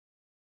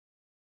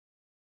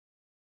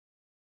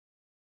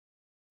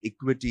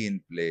equity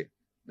in play,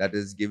 that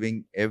is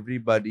giving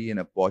everybody an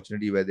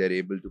opportunity where they're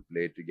able to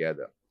play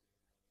together.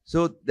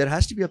 So there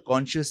has to be a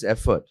conscious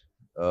effort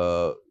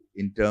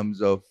in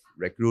terms of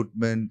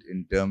recruitment,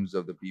 in terms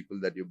of the people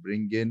that you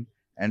bring in,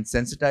 and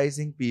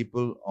sensitizing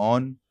people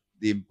on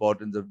the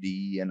importance of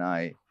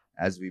DE&I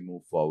as we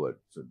move forward.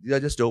 So these are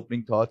just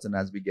opening thoughts, and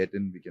as we get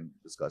in, we can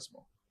discuss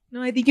more.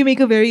 No, I think you make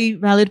a very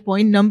valid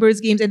point. Numbers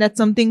games, and that's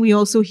something we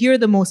also hear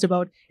the most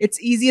about. It's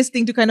easiest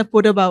thing to kind of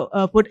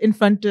put in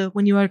front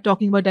when you are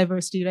talking about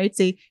diversity, right?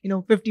 Say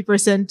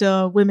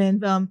 50% women,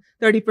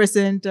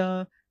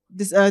 30%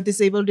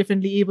 disabled,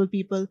 differently abled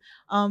people.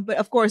 But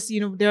of course,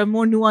 there are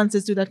more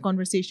nuances to that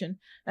conversation.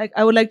 Like,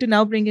 I would like to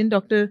now bring in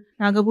Dr.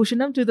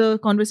 Nagabhushanam to the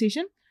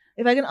conversation.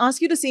 If I can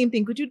ask you the same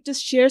thing, could you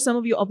just share some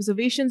of your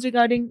observations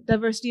regarding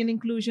diversity and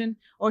inclusion,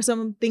 or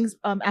some things,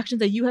 actions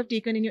that you have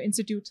taken in your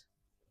institute?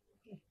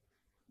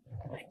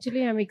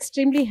 Actually, I'm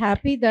extremely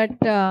happy that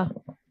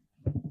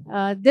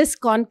this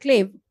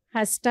conclave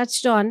has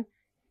touched on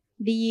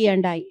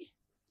DE&I,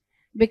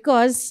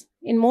 because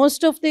in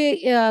most of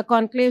the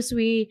conclaves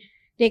we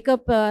take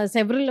up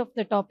several of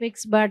the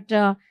topics, but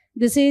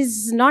this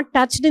is not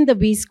touched in the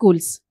B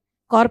schools.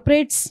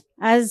 Corporates,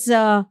 as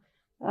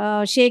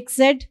Shaikh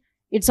said,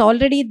 it's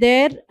already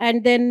there,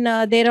 and then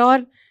there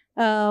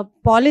are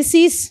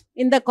policies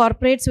in the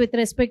corporates with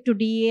respect to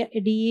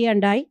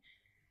DE&I.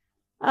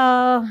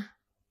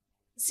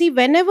 See,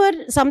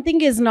 whenever something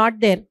is not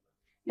there,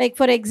 like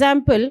for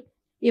example,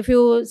 if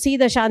you see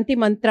the Shanti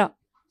mantra,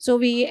 so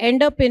we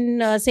end up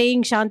in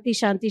saying Shanti,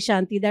 Shanti,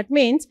 Shanti. That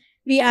means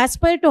we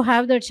aspire to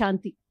have that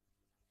Shanti.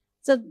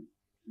 So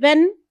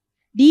when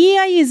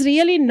DEI is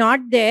really not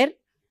there,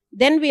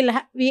 then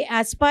we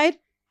aspire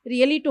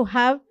really to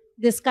have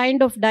this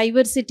kind of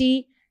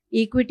diversity,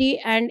 equity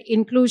and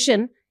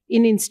inclusion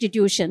in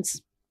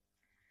institutions.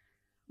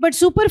 But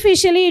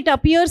superficially, it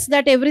appears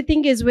that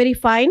everything is very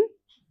fine.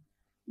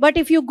 But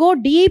if you go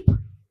deep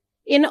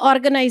in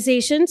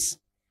organizations,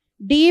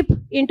 deep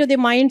into the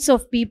minds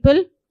of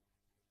people,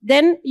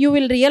 then you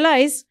will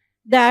realize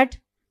that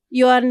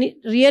you are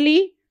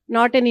really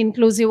not an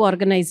inclusive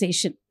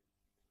organization.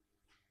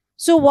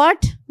 So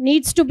what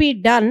needs to be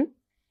done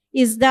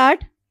is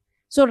that,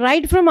 so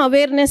right from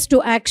awareness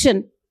to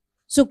action,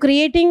 so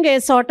creating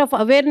a sort of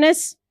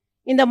awareness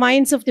in the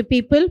minds of the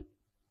people,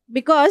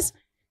 because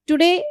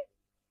today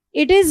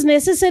it is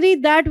necessary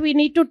that we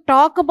need to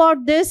talk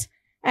about this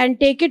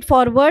and take it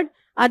forward.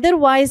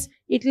 Otherwise,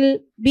 it will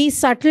be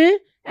subtle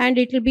and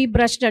it will be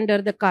brushed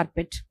under the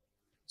carpet.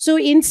 So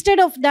instead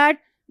of that,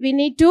 we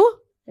need to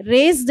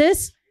raise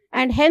this,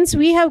 and hence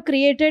we have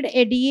created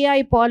a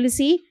DEI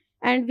policy,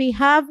 and we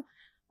have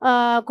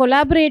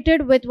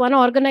collaborated with one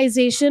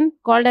organization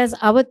called as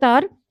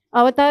Avatar.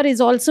 Avatar is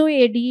also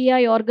a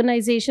DEI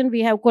organization.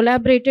 We have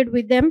collaborated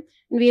with them,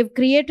 and we have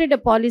created a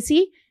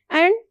policy.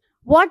 And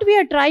what we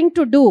are trying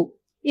to do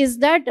is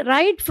that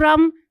right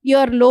from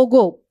your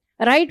logo,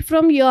 right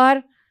from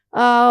your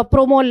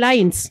promo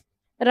lines,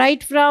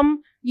 right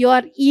from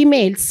your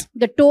emails,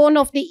 the tone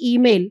of the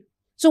email.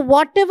 So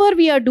whatever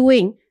we are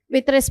doing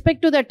with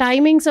respect to the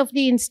timings of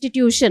the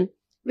institution,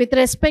 with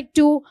respect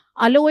to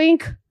allowing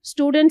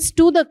students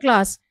to the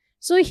class.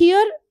 So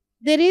here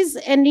there is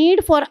a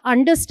need for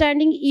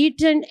understanding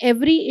each and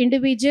every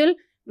individual,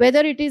 whether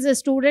it is a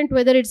student,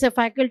 whether it's a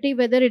faculty,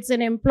 whether it's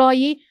an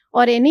employee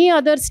or any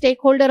other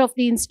stakeholder of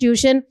the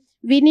institution.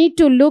 We need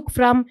to look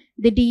from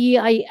the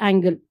DEI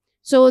angle.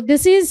 So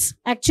this is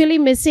actually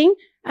missing,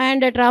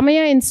 and at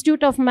Ramaiah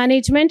Institute of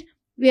Management,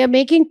 we are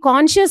making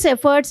conscious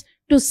efforts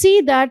to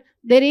see that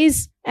there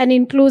is an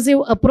inclusive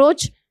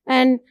approach.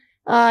 And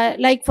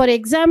like for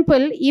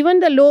example, even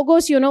the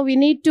logos, we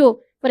need to,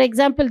 for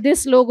example,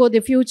 this logo,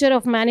 the future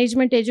of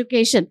management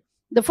education.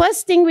 The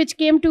first thing which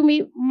came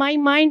to my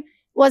mind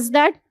was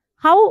that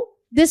how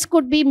this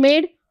could be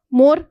made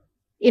more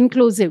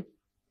inclusive.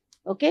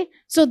 Okay,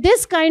 so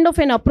this kind of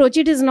an approach,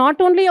 it is not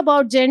only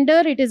about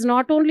gender, it is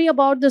not only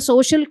about the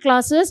social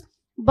classes,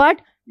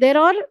 but there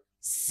are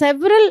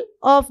several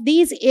of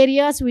these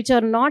areas which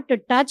are not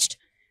touched.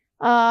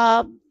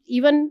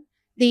 Even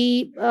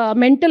the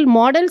mental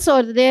models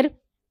are there,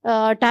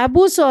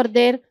 taboos are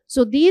there.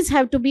 So these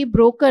have to be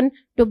broken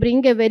to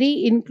bring a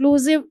very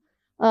inclusive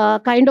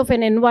kind of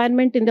an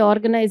environment in the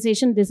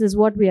organization. This is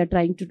what we are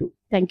trying to do.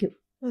 Thank you.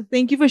 Well,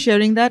 thank you for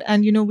sharing that.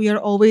 And, we are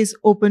always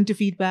open to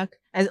feedback,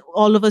 as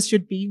all of us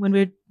should be when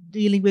we're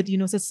dealing with,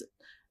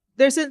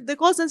 they're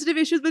called sensitive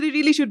issues, but it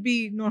really should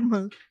be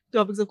normal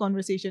topics of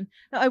conversation.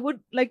 Now, I would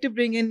like to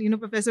bring in,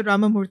 Professor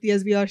Ramamoorthy,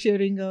 as we are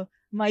sharing a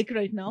mic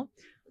right now.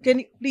 Can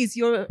you, please,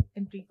 your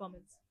entry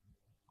comments?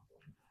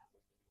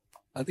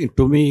 I think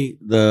to me,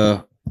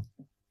 the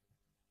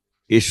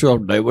issue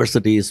of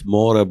diversity is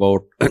more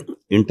about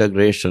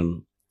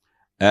integration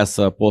as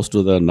opposed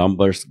to the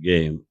numbers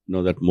game,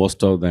 that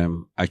most of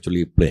them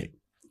actually play.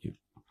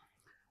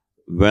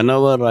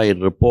 Whenever I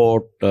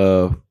report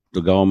to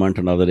government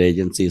and other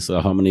agencies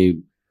how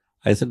many,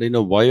 I said,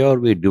 why are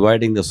we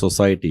dividing the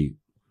society,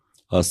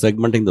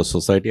 segmenting the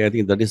society? I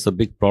think that is a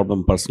big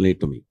problem personally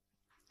to me.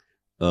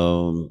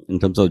 in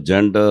terms of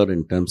gender,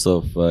 in terms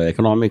of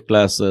economic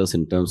classes,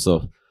 in terms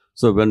of,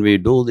 so when we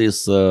do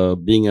this,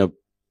 being a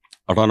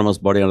autonomous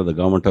body under the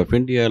government of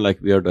India,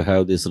 like we have to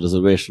have this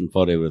reservation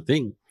for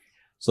everything.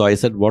 So I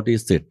said, what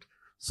is it?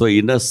 So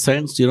in a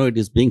sense, it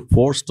is being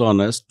forced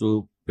on us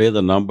to play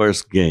the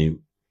numbers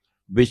game,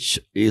 which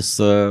is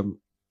a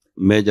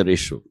major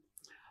issue.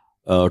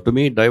 To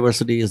me,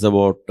 diversity is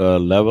about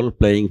level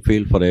playing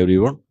field for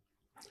everyone,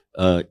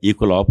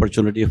 equal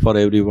opportunity for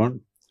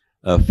everyone,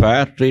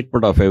 fair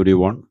treatment of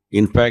everyone.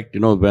 In fact,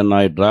 when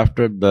I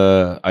drafted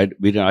I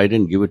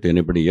didn't give it to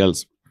anybody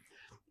else.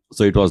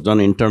 So it was done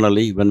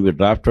internally. When we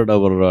drafted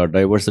our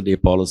diversity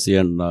policy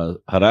and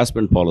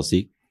harassment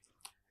policy,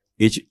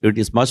 it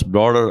is much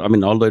broader. I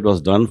mean, although it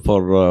was done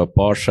for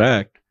POSH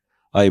Act,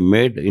 I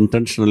made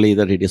intentionally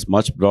that it is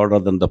much broader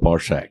than the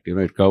POSH Act.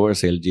 It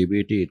covers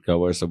LGBT, it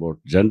covers about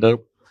gender,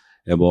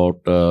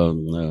 about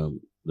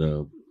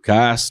the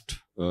caste,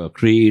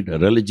 creed,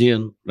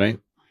 religion, right?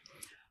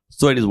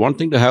 So it is one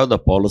thing to have the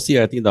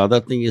policy. I think the other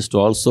thing is to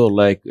also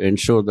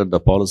ensure that the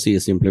policy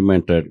is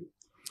implemented.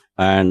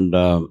 And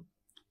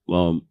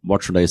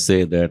what should I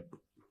say, that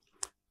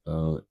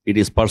it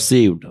is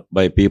perceived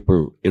by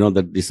people,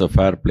 that this is a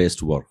fair place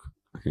to work.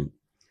 Okay.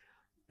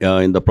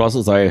 In the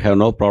process, I have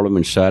no problem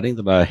in sharing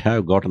that I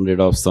have gotten rid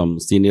of some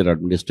senior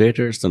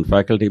administrators and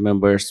faculty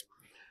members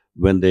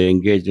when they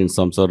engaged in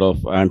some sort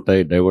of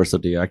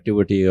anti-diversity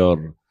activity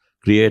or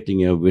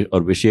creating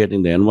or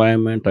vitiating the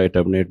environment. I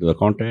terminated the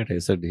contact. I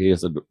said,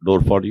 here's a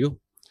door for you.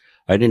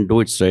 I didn't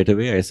do it straight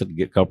away. I said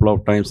a couple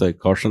of times I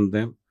cautioned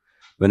them.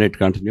 When it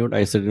continued,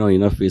 I said,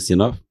 enough is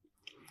enough.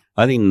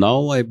 I think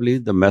now I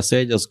believe the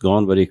message has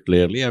gone very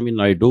clearly. I mean,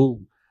 I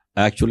do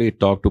actually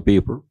talk to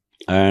people.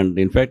 And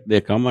in fact, they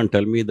come and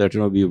tell me that,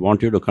 we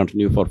want you to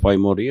continue for 5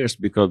 more years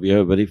because we have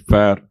a very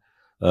fair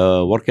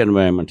work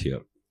environment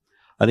here.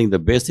 I think the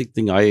basic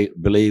thing I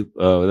believe,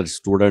 whether it's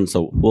students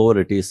or whoever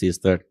it is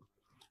that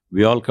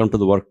we all come to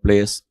the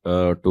workplace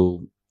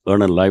to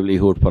earn a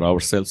livelihood for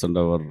ourselves and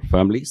our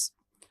families.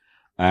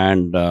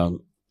 And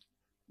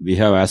we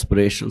have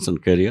aspirations and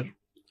career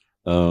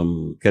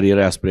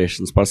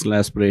aspirations,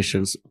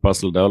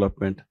 personal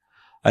development.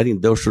 I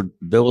think those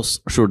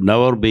should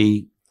never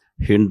be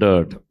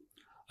hindered.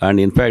 And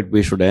in fact,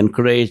 we should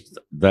encourage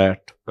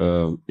that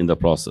in the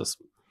process.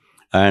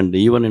 And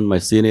even in my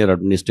senior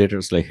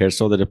administrators, like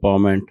heads of the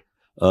department,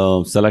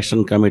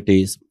 selection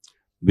committees,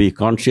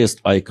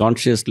 I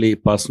consciously,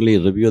 personally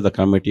review the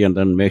committee and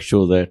then make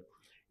sure that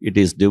it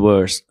is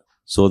diverse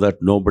so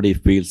that nobody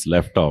feels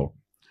left out.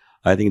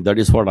 I think that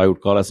is what I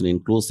would call as an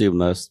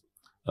inclusiveness,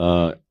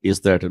 is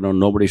that,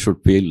 nobody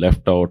should feel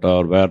left out,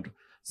 or where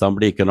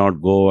somebody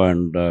cannot go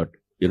and,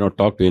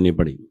 talk to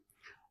anybody.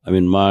 I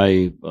mean,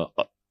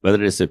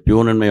 whether it's a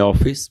peon in my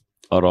office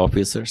or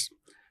officers,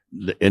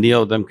 any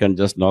of them can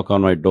just knock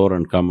on my door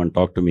and come and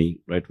talk to me,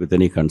 right, with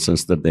any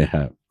concerns that they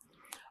have.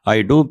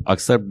 I do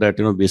accept that,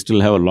 we still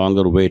have a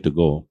longer way to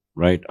go,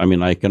 right? I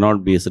mean, I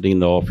cannot be sitting in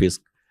the office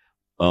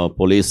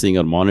policing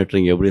or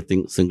monitoring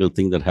single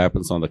thing that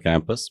happens on the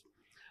campus.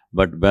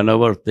 But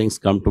whenever things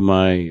come to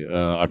my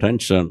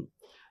attention,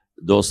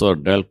 those are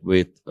dealt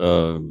with,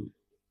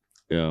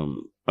 they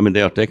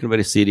are taken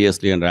very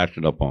seriously and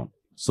acted upon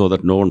so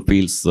that no one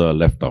feels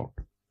left out.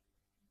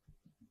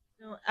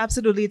 No,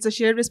 absolutely. It's a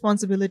shared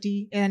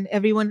responsibility, and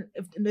if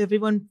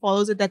everyone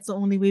follows it, that's the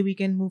only way we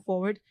can move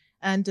forward.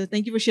 And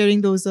thank you for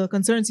sharing those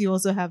concerns. You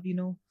also have,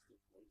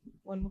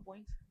 one more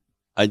point.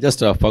 I just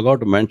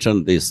forgot to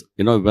mention this.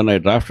 When I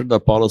drafted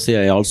the policy,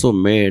 I also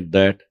made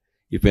that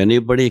if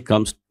anybody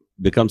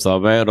becomes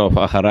aware of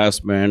a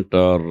harassment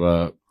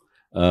or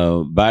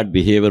bad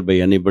behavior by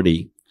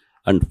anybody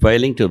and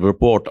failing to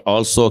report,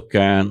 also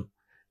can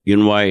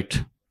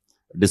invite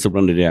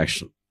disciplinary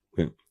action.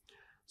 Okay.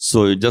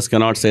 So you just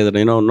cannot say that,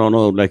 no,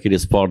 like it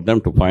is for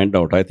them to find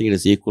out. I think it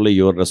is equally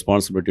your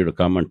responsibility to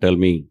come and tell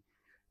me,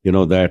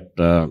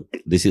 that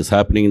this is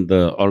happening in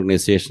the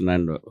organization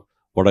and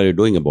what are you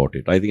doing about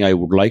it? I think I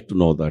would like to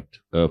know that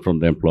from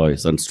the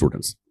employees and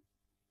students.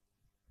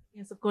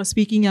 Yes, of course,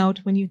 speaking out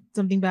when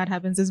something bad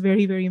happens is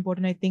very, very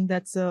important. I think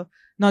that's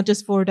not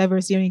just for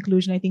diversity and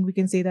inclusion. I think we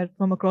can say that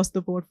from across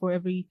the board for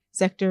every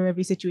sector,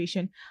 every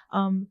situation.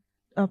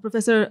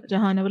 Professor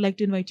Jahan, I would like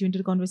to invite you into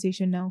the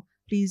conversation now.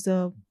 Please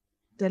tell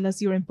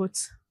us your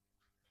inputs.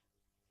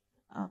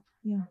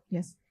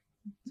 Yes.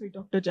 Sorry,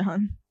 Dr.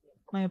 Jahan.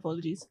 My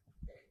apologies.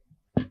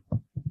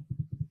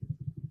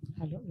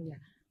 Hello. Yeah.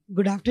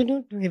 Good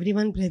afternoon to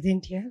everyone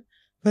present here.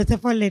 First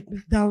of all, at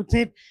the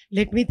outset,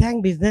 let me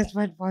thank Business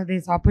World for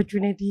this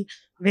opportunity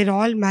where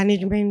all the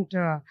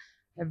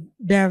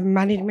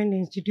management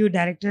institute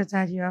directors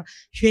are here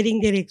sharing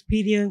their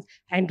experience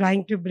and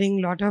trying to bring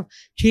a lot of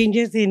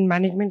changes in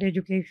management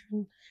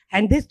education.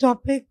 And this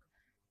topic,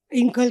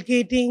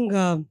 inculcating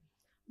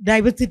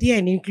diversity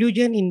and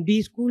inclusion in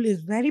B school,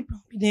 is very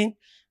prominent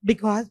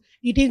because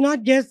it is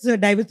not just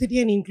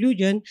diversity and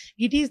inclusion,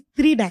 it is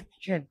 3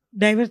 dimensions: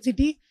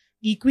 diversity,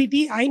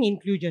 equity, and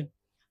inclusion,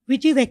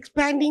 which is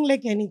expanding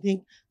like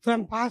anything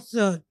from past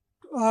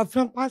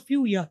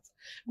few years.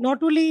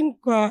 not only in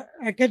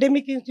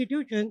academic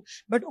institutions,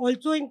 but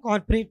also in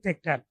corporate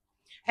sector.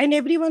 And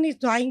everyone is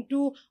trying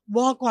to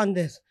work on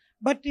this.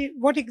 But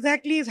what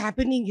exactly is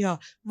happening here?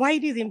 Why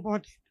it is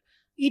important?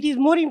 It is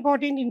more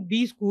important in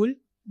B school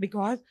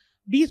because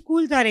B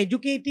schools are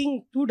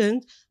educating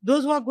students,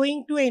 those who are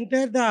going to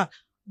enter the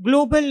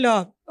global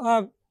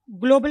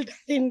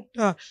talent,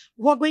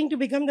 who are going to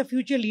become the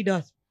future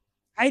leaders.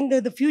 And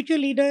the future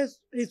leaders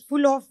is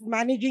full of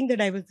managing the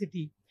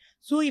diversity.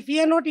 So if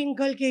we are not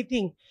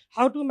inculcating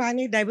how to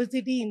manage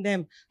diversity in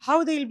them,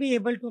 how they will be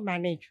able to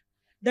manage?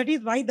 That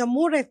is why the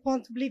more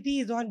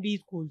responsibility is on B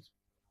schools.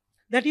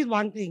 That is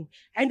one thing.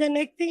 And the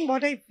next thing,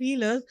 what I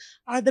feel is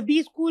the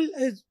B school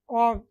is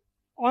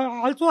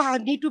also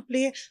need to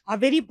play a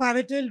very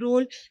pivotal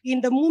role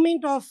in the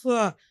movement of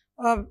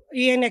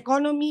an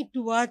economy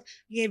towards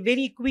a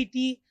very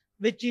equity,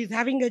 which is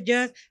having a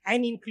just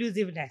and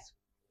inclusiveness.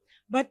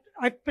 But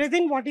at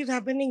present, what is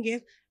happening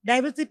is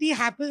diversity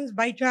happens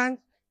by chance.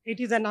 It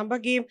is a number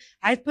game.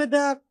 As per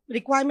the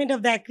requirement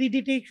of the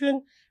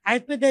accreditation,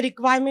 as per the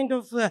requirement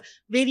of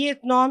various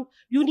norms,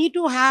 you need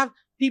to have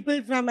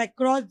people from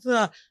across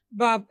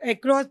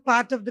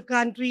parts of the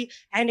country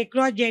and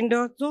across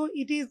gender. So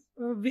it is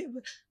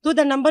so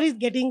the number is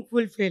getting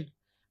fulfilled.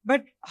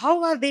 But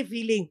how are they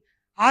feeling?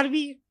 Are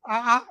we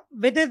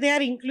whether they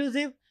are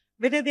inclusive?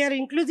 Whether their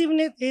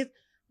inclusiveness is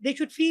they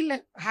should feel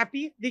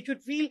happy. They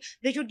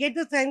should get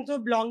the sense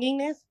of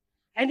belongingness,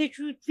 and they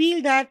should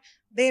feel that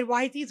their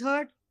voice is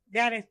heard. They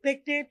are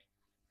respected.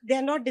 They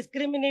are not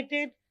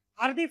discriminated.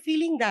 Are they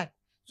feeling that?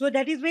 So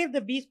that is where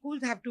the B schools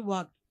have to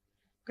work.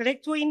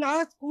 Correct. So in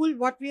our school,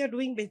 what we are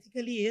doing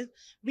basically is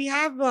we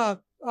have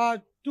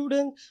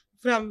students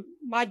from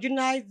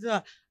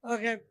marginalized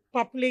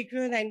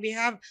population, and we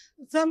have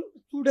some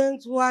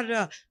students who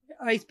are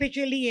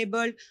especially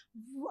able.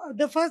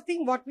 The first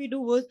thing what we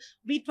do was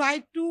we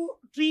try to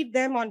treat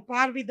them on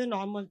par with the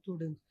normal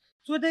students,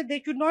 so that there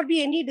should not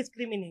be any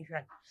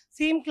discrimination.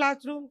 Same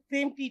classroom,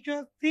 same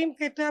teacher, same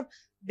setup.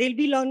 They'll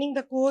be learning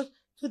the course,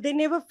 so they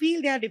never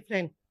feel they are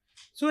different.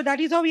 So that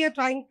is how we are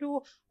trying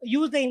to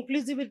use the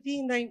inclusivity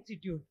in the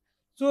institute.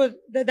 So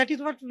that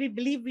is what we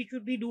believe we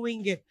should be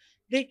doing it.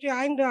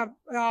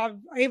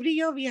 Every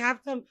year we have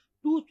some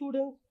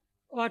 2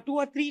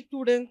 or 3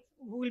 students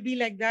who will be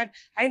like that,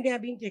 and they are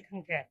being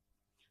taken care.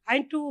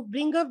 And to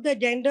bring up the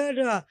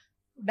gender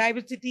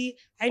diversity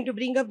and to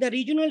bring up the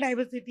regional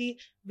diversity,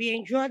 we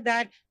ensure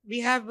that we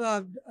have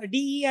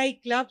DEI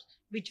clubs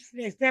which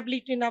are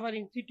established in our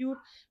institute,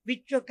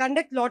 which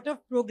conduct lot of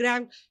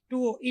programs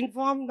to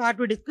inform or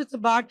to discuss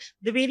about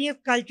the various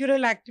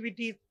cultural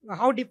activities,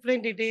 how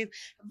different it is,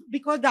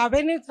 because the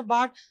awareness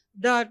about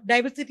the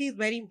diversity is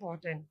very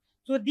important.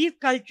 So these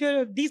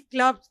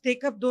clubs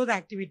take up those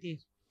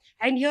activities.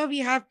 And here we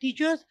have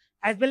teachers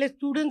as well as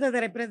students as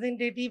a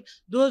representative,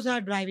 those are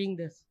driving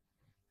this.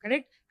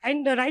 Correct?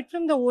 And right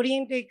from the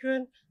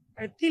orientation,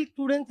 till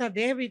students are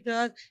there with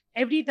us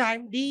every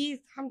time, this is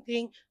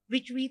something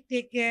which we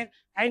take care,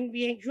 and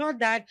we ensure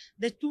that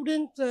the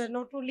students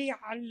not only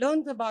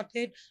learns about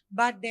it,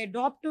 but they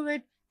adopt to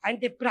it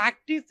and they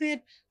practice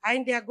it,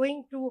 and they are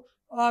going to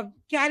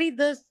carry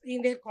this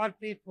in their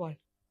corporate world.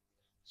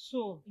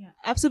 So, yeah,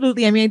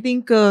 absolutely. I mean, I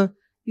think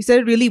you said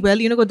it really well.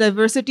 Because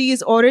diversity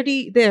is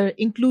already there.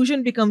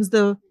 Inclusion becomes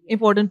the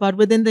important part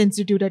within the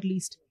institute, at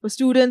least for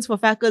students, for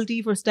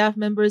faculty, for staff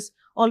members,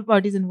 all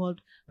parties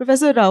involved.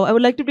 Professor Rao, I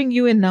would like to bring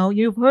you in now.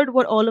 You've heard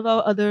what all of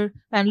our other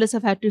panelists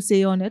have had to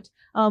say on it.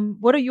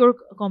 What are your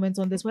comments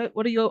on this?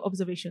 What are your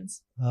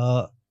observations?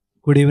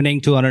 Good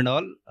evening to one and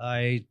all.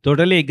 I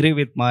totally agree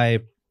with my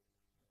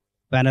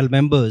panel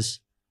members,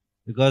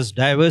 because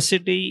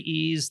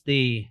diversity is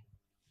the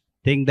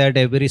thing that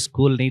every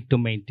school need to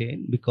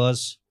maintain,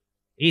 because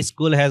each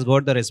school has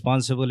got the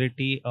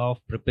responsibility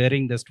of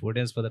preparing the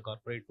students for the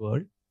corporate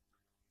world.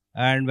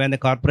 And when the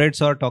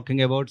corporates are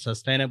talking about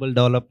sustainable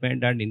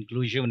development and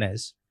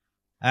inclusiveness,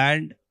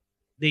 and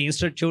the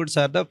institutes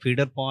are the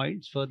feeder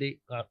points for the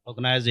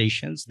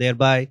organizations,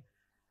 thereby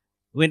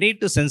we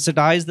need to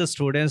sensitize the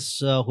students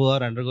who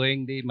are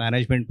undergoing the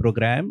management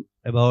program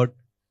about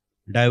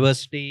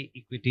diversity,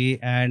 equity,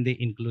 and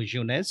the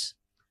inclusiveness.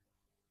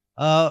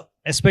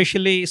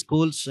 Especially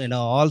schools,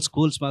 all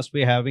schools must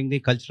be having the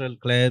cultural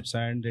clubs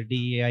and the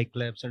DEI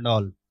clubs and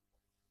all.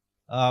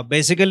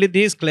 Basically,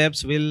 these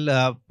clubs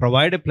will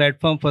provide a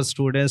platform for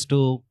students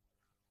to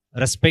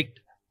respect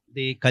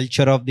the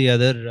culture of the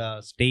other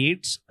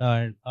states,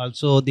 and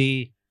also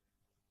the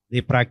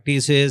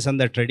practices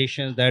and the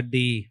traditions that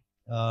the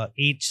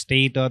each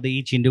state or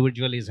each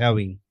individual is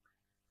having.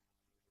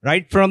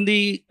 Right from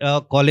the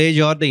college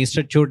or the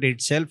institute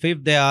itself,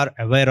 if they are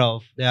aware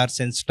of, they are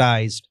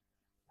sensitized,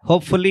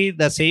 hopefully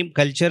the same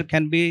culture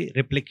can be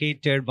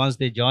replicated once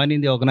they join in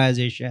the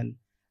organization.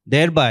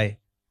 Thereby,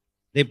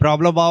 the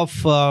problem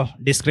of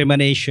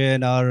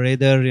discrimination or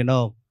either,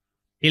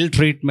 ill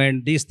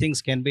treatment, these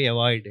things can be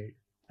avoided.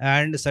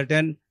 And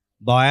certain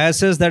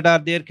biases that are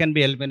there can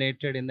be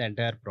eliminated in the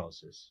entire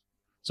process.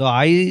 So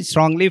I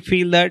strongly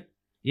feel that,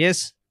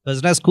 yes,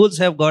 business schools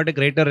have got a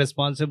greater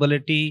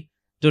responsibility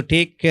to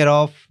take care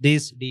of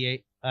these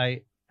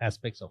DAI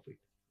aspects of it.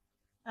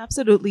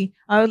 Absolutely.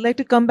 I would like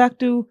to come back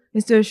to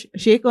Mr.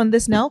 Shaikh on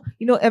this now.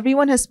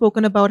 Everyone has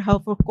spoken about how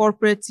for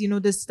corporates,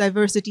 this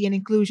diversity and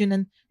inclusion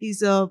and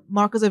these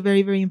markers are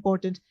very, very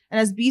important. And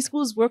as B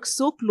schools work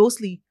so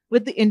closely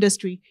with the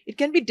industry, it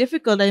can be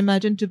difficult, I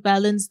imagine, to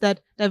balance that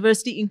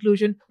diversity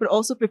inclusion, but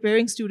also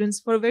preparing students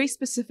for a very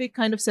specific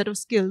kind of set of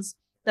skills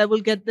that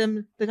will get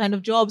them the kind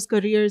of jobs,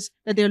 careers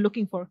that they're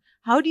looking for.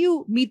 How do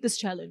you meet this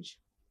challenge?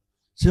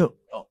 So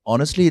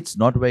honestly, it's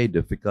not very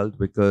difficult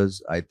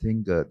because I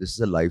think this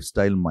is a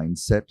lifestyle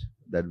mindset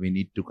that we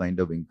need to kind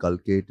of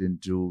inculcate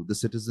into the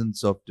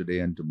citizens of today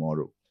and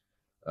tomorrow.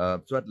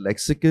 So at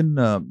Lexicon,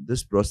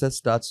 this process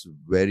starts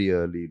very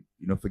early.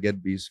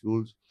 Forget B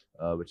schools,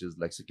 which is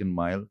Lexicon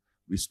Mile.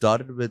 We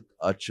started with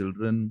our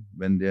children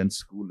when they're in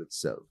school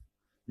itself.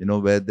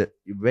 Where they're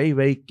very,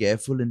 very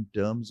careful in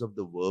terms of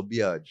the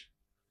verbiage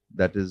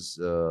that is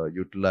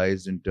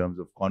utilized in terms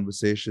of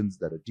conversations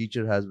that a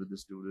teacher has with the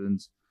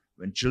students.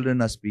 When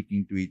children are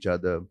speaking to each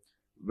other,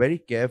 very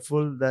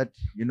careful that,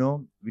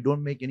 we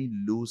don't make any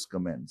loose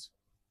comments,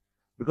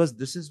 because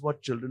this is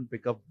what children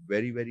pick up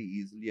very, very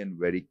easily and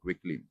very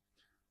quickly.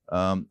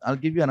 I'll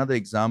give you another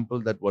example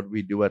that what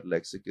we do at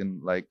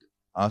Lexicon, like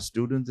our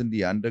students in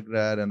the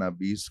undergrad and our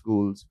B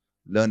schools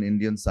learn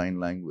Indian Sign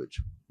Language.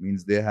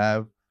 Means they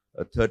have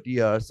a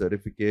 30-hour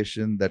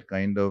certification that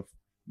kind of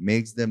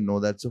makes them know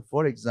that. So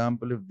for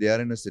example, if they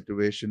are in a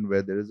situation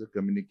where there is a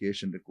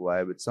communication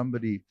required with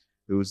somebody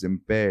who's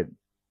impaired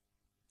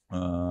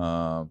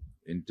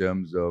in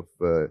terms of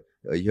a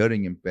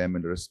hearing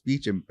impairment or a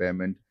speech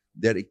impairment,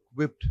 they're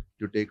equipped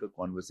to take a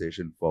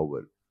conversation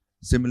forward.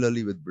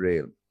 Similarly with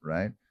Braille,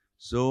 right?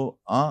 So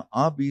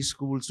our B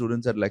school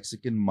students at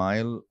Lexicon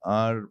Mile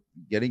are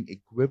getting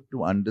equipped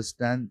to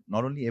understand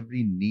not only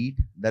every need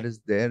that is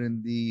there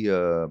in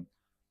the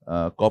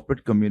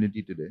corporate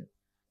community today,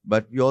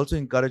 but we also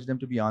encourage them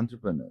to be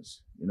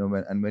entrepreneurs.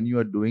 When you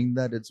are doing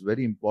that, it's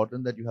very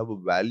important that you have a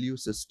value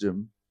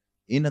system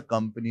in a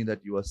company that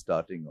you are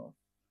starting off.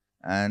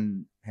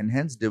 And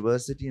hence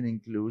diversity and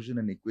inclusion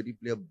and equity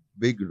play a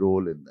big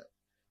role in that.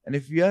 And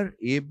if we are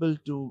able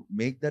to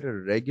make that a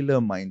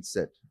regular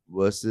mindset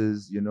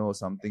versus,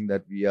 something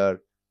that we are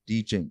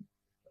teaching,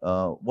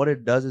 what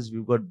it does is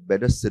we've got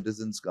better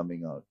citizens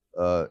coming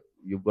out.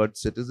 You've got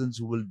citizens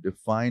who will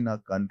define our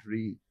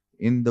country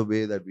in the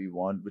way that we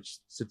want, which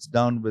sits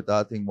down with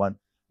our thing.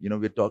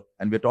 We're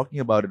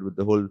talking about it with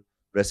the whole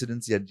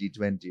presidency at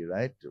G20,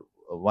 right?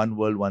 One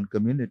world, one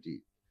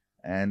community.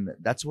 And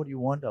that's what you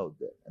want out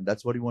there. And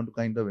that's what you want to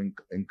kind of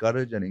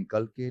encourage and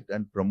inculcate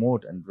and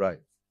promote and drive.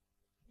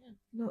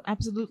 No,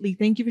 absolutely.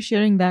 Thank you for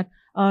sharing that.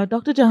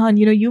 Dr. Jahan,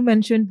 you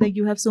mentioned that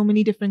you have so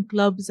many different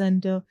clubs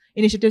and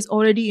initiatives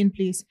already in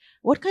place.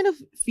 What kind of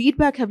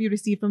feedback have you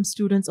received from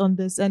students on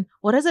this? And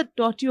what has it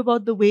taught you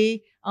about the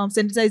way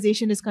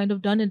sensitization is kind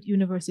of done at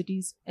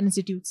universities and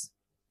institutes?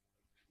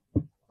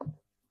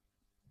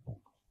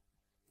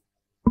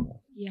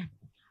 Yeah.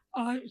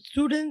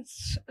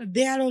 Students,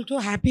 they are also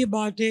happy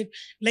about it.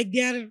 Like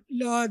they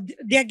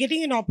are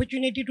getting an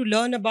opportunity to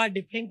learn about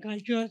different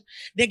cultures.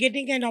 They're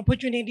getting an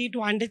opportunity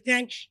to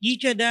understand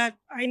each other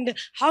and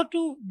how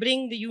to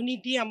bring the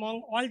unity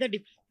among all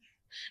the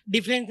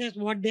differences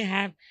what they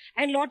have,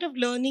 and a lot of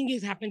learning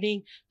is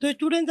happening. So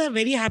students are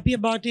very happy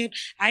about it,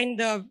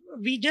 and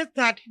we just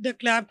started the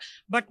club,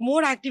 but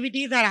more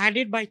activities are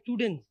added by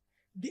students.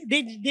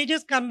 They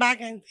just come back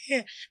and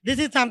say, this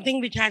is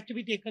something which has to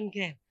be taken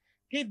care.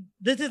 Okay,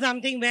 this is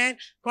something where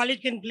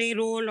college can play a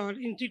role or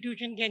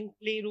institution can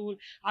play a role,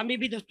 or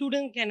maybe the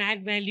student can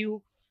add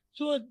value.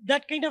 So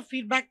that kind of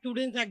feedback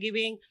students are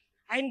giving.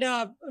 And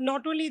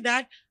not only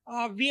that,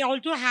 we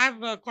also have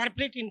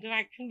corporate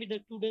interaction with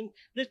the students.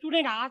 The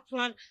student asks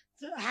for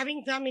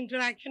having some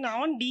interaction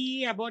on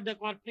DE about the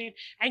corporate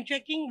and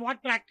checking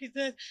what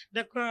practices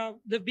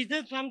the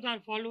business firms are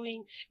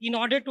following in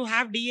order to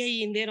have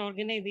DE in their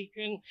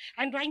organization,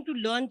 and trying to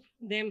learn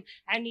from them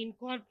and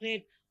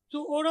incorporate.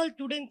 So overall,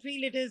 students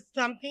feel it is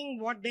something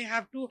what they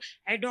have to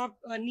adopt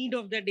a need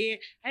of the day.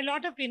 A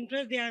lot of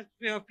interest they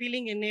are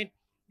feeling in it.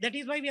 That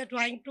is why we are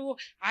trying to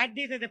add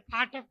this as a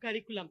part of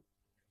curriculum.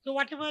 So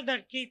whatever the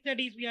case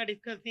studies we are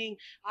discussing,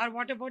 or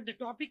what about the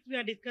topics we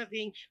are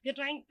discussing, we are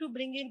trying to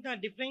bring in the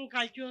different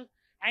cultures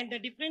and the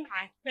different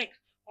aspects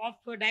of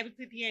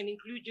diversity and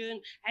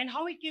inclusion, and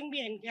how it can be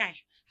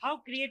encashed, how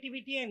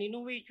creativity and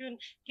innovation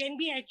can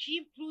be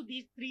achieved through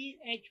these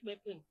 3H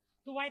weapons.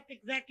 So what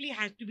exactly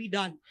has to be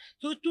done?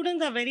 So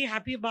students are very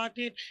happy about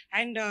it,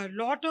 and a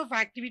lot of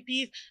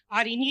activities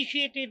are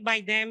initiated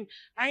by them,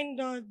 and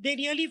they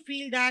really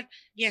feel that,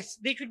 yes,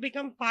 they should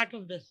become part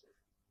of this.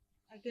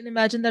 I can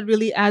imagine that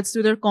really adds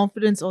to their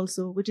confidence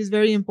also, which is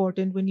very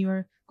important when you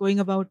are going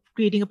about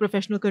creating a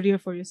professional career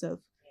for yourself.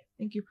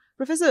 Thank you.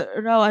 Professor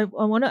Rao, I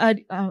want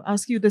to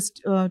ask you this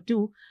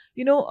too.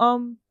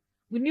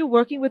 When you're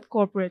working with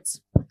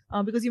corporates,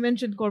 because you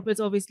mentioned corporates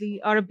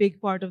obviously are a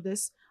big part of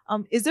this,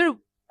 is there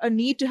a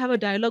need to have a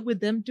dialogue with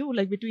them too,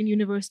 like between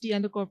university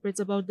and the corporates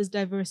about this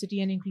diversity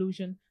and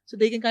inclusion, so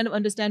they can kind of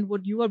understand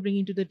what you are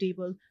bringing to the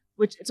table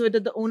which so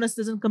that the onus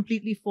doesn't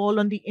completely fall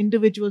on the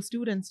individual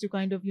students to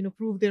kind of,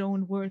 prove their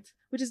own worth,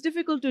 which is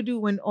difficult to do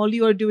when all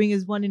you are doing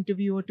is one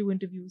interview or two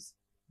interviews.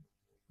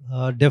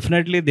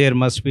 Definitely, there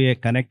must be a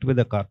connect with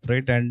the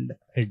corporate and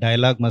a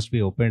dialogue must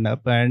be opened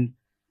up, and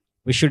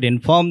we should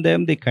inform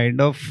them the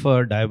kind of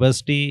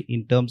diversity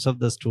in terms of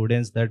the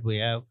students that we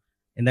have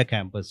in the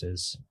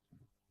campuses.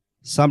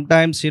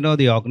 Sometimes,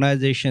 the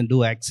organization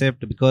do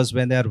accept, because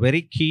when they are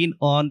very keen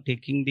on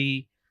taking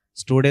the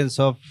students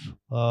of,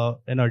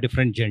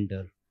 different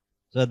gender.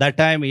 So at that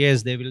time,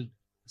 yes, they will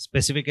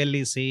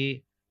specifically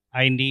say,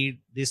 I need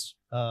this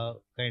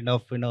kind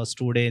of,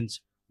 students,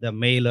 the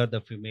male or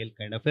the female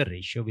kind of a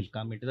ratio will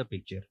come into the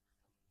picture.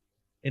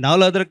 In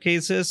all other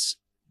cases,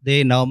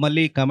 they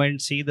normally come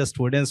and see the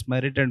students'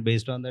 merit, and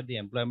based on that, the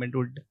employment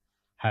would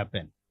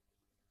happen.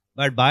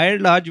 But by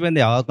and large, when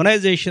the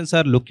organizations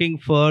are looking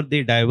for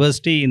the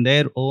diversity in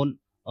their own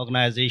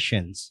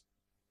organizations,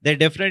 they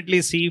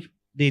definitely see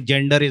the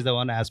gender is the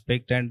one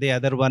aspect, and the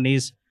other one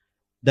is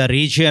the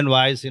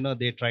region-wise,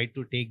 they try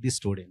to take the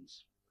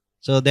students.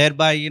 So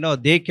thereby,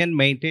 they can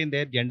maintain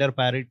their gender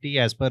parity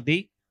as per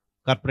the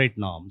corporate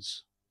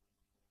norms.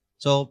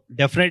 So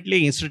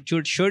definitely,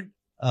 institute should,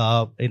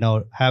 have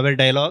a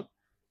dialogue.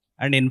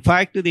 And in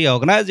fact, the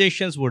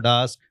organizations would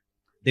ask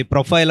the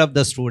profile of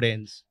the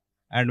students,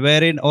 and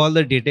wherein all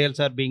the details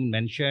are being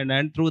mentioned,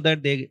 and through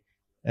that they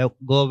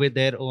go with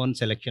their own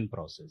selection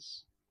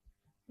process.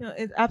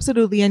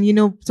 Absolutely. And,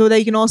 so that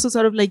you can also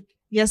sort of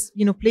yes,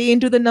 play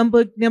into the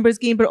numbers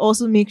game, but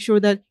also make sure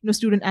that,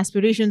 student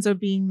aspirations are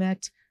being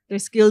met, their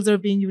skills are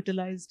being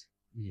utilized.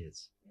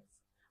 Yes.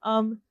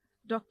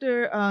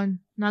 Dr.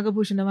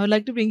 Nagabhushanam, I would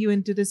like to bring you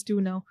into this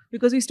too now,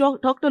 because we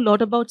talked a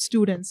lot about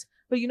students,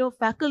 but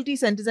faculty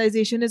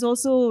sensitization is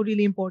also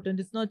really important.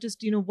 It's not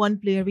just one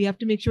player. We have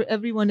to make sure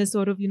everyone is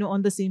sort of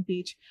on the same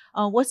page.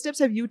 What steps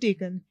have you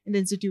taken in the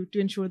institute to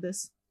ensure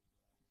this?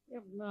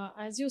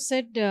 As you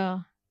said,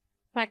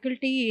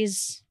 faculty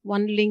is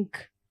one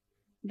link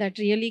that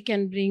really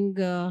can bring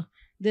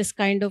this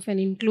kind of an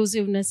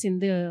inclusiveness in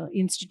the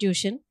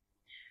institution.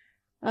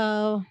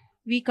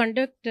 We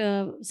conduct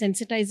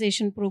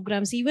sensitization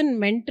programs, even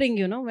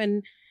mentoring,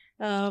 when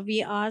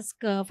we ask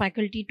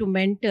faculty to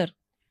mentor.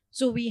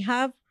 So we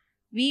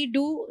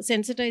do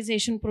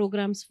sensitization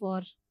programs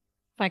for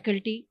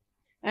faculty,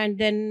 and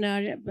then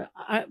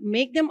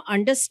make them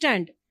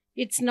understand.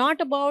 It's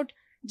not about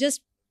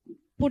just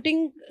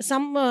putting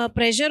some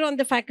pressure on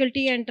the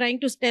faculty and trying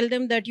to tell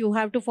them that you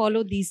have to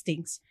follow these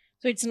things.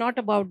 So it's not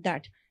about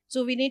that.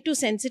 So we need to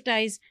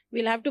sensitize.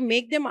 We'll have to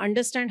make them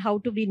understand how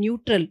to be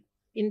neutral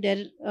in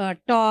their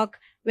talk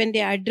when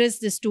they address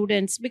the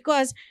students,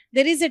 because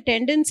there is a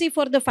tendency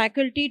for the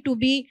faculty to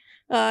be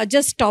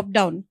just top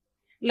down,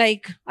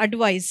 like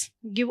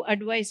give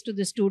advice to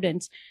the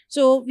students.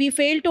 So we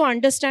fail to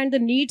understand the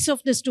needs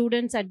of the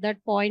students at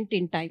that point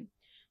in time.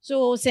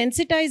 So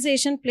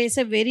sensitization plays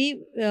a very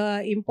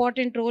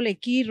important role, a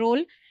key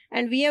role,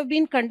 and we have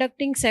been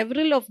conducting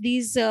several of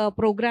these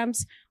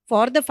programs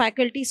for the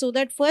faculty, so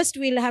that first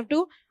we'll have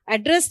to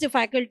address the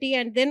faculty,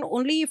 and then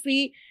only if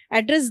we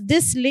address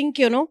this link,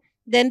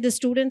 then the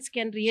students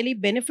can really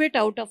benefit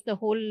out of the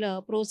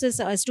whole process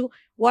as to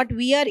what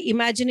we are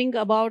imagining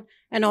about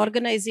an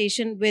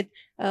organization with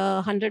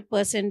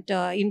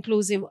 100%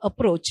 inclusive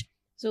approach.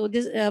 So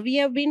this we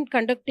have been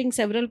conducting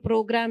several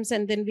programs,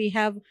 and then we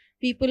have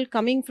people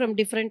coming from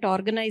different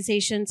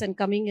organizations and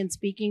coming and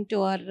speaking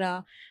to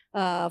our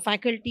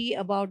faculty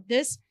about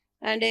this,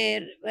 and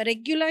a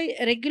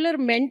regular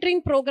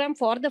mentoring program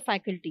for the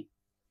faculty.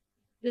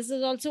 This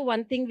is also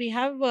one thing. We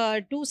have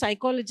 2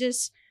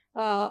 psychologists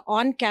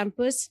on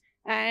campus,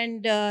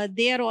 and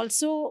they are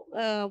also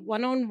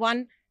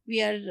one-on-one.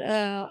 We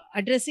are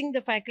addressing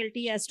the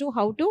faculty as to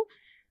how to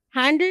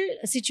handle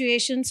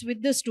situations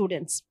with the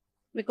students,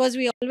 because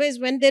we always,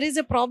 when there is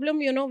a problem,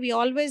 we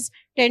always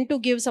tend to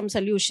give some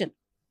solution.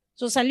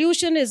 So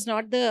solution is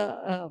not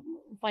the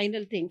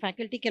final thing.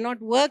 Faculty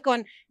cannot work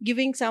on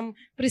giving some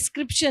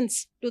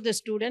prescriptions to the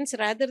students,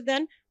 rather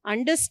than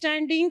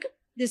understanding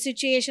the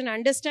situation,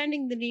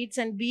 understanding the needs,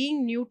 and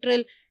being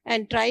neutral,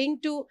 and trying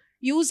to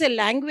use a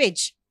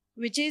language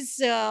which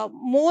is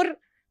more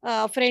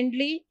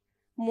friendly,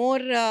 more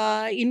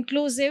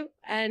inclusive,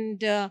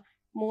 and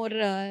more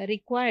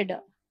required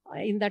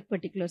in that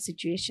particular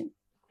situation.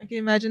 I can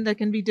imagine that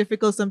can be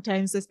difficult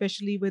sometimes,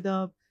 especially with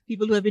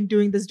people who have been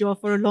doing this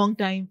job for a long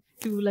time,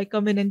 to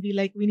come in and be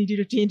like, we need you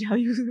to change how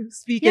you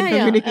speak and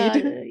communicate.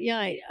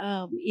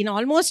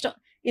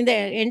 In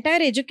the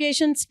entire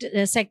education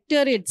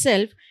sector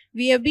itself,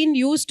 we have been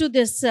used to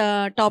this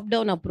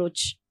top-down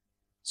approach.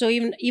 So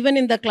even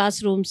in the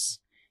classrooms,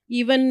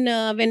 even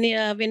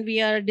when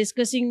we are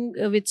discussing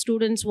with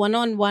students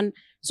one-on-one,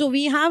 so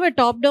we have a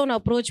top-down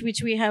approach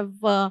which we have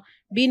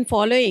been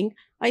following.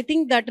 I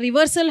think that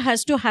reversal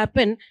has to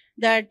happen,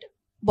 that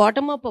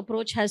bottom-up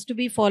approach has to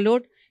be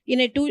followed.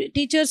 In a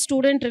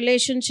teacher-student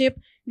relationship,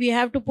 we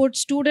have to put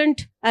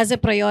student as a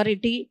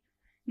priority.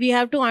 We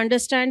have to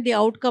understand the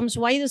outcomes,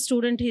 why the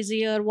student is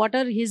here, what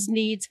are his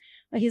needs,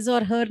 his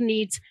or her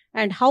needs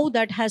and how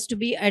that has to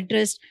be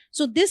addressed.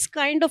 So this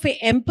kind of a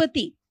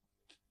empathy,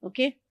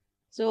 okay.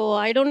 So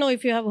I don't know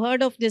if you have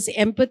heard of this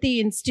Empathy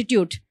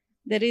Institute.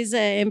 There is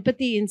a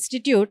Empathy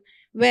Institute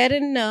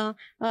wherein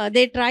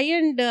they try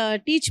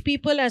and teach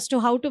people as to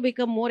how to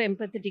become more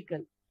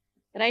empathetical,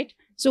 right?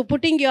 So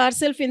putting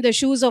yourself in the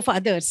shoes of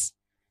others.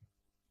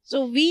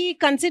 So we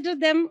consider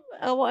them,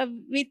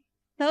 we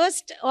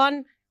thirst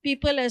on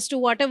people as to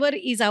whatever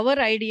is our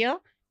idea,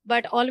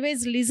 but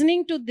always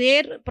listening to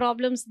their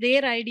problems,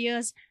 their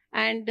ideas,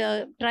 and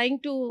trying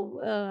to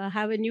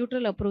have a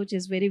neutral approach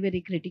is very,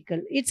 very critical.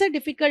 It's a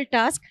difficult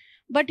task,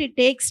 but it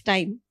takes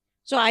time.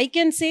 So I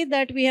can say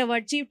that we have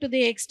achieved to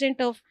the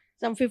extent of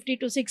some 50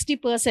 to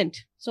 60%.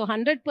 So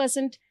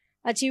 100%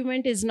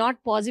 achievement is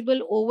not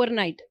possible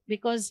overnight,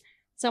 because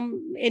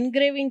some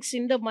engravings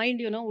in the mind,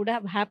 would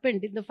have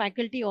happened in the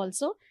faculty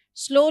also.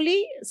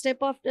 Slowly,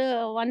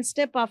 one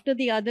step after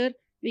the other,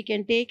 we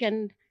can take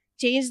and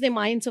change the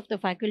minds of the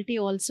faculty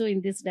also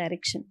in this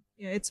direction.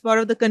 Yeah, it's part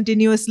of the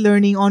continuous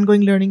learning,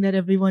 ongoing learning that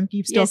everyone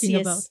keeps talking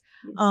about.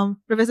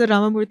 Professor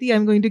Ramamoorthy,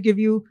 I'm going to give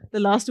you the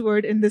last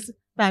word in this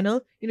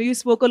panel. You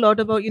spoke a lot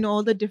about,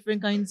 all the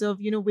different kinds of,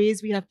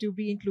 ways we have to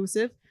be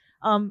inclusive.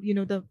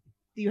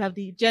 You have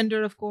the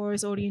gender, of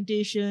course,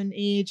 orientation,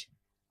 age,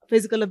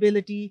 physical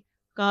ability,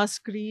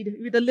 caste, creed,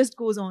 the list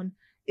goes on.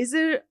 Is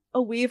there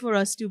a way for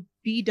us to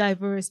be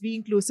diverse, be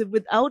inclusive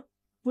without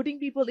putting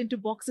people into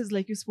boxes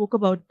like you spoke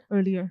about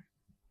earlier?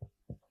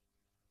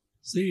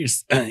 See,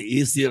 it's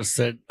easier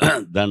said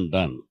than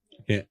done.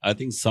 Okay, I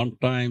think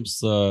sometimes,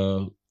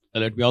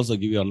 let me also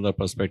give you another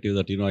perspective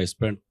that, I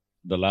spent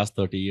the last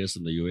 30 years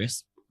in the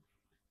US,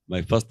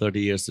 my first 30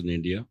 years in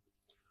India.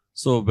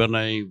 So when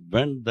I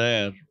went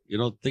there,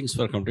 things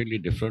were completely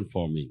different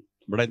for me.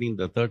 But I think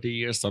the 30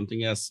 years,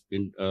 something has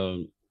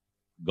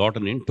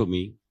gotten into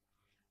me.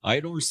 I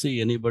don't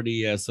see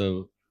anybody as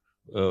a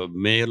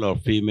male or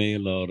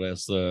female or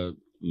as a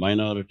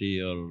minority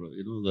or,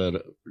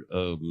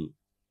 the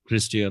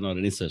Christian or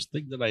any such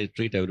thing, that I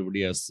treat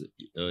everybody as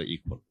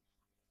equal.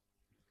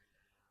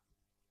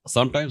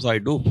 Sometimes I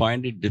do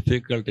find it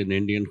difficult in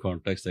Indian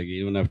context, like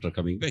even after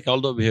coming back,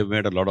 although we have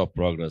made a lot of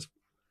progress,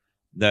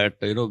 that,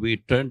 we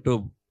tend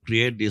to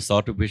create these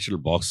artificial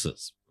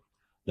boxes.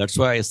 That's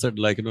why I said,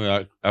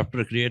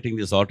 after creating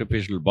these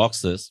artificial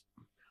boxes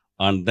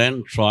and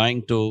then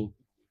trying to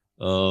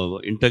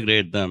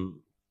integrate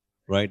them,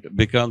 right,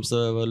 becomes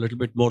a little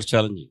bit more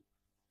challenging.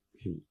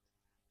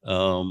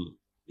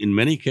 In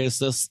many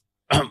cases,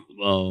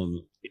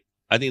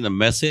 I think the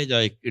message,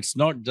 it's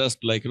not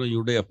just like,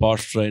 you do a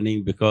past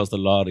training because the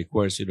law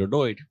requires you to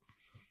do it.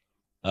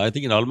 I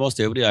think in almost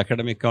every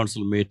academic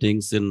council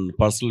meetings, in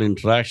personal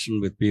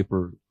interaction with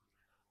people,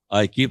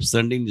 I keep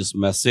sending this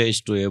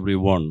message to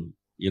everyone,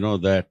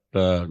 that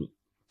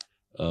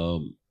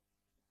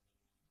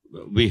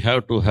we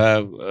have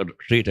to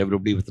treat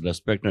everybody with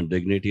respect and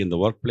dignity in the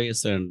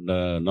workplace and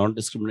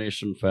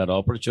non-discrimination, fair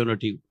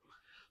opportunity.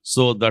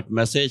 So that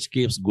message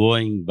keeps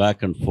going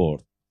back and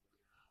forth.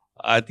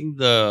 I think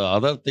the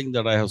other thing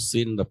that I have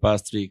seen in the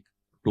past 2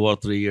 or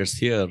 3 years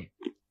here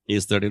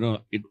is that,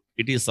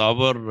 it is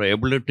our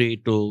ability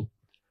to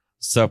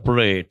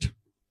separate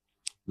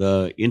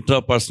the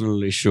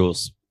interpersonal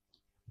issues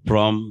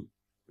from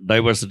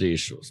diversity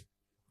issues.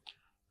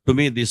 To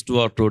me, these two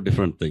are two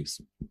different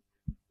things.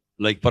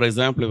 Like, for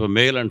example, if a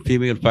male and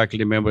female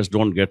faculty members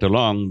don't get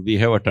along, we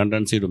have a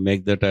tendency to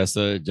make that as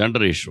a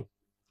gender issue.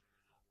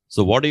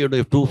 So what do you do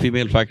if two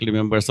female faculty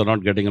members are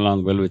not getting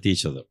along well with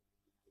each other?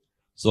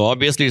 So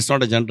obviously, it's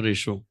not a gender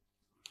issue.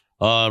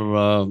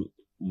 Or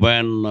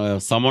when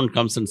someone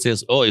comes and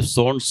says, oh, if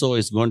so-and-so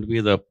is going to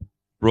be the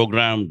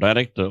program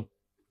director,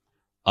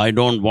 I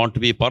don't want to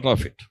be part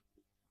of it.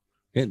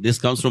 Okay? This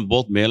comes from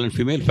both male and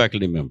female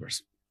faculty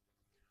members.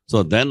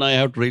 So then I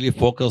have to really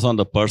focus on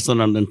the person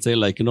and then say,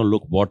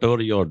 look,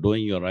 whatever you're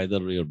doing, either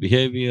your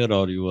behavior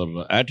or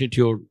your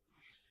attitude,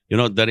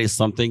 there is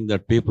something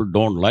that people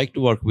don't like to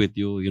work with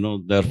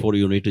you, therefore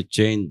you need to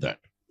change that.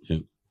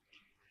 Okay?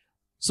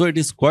 So it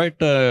is quite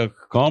a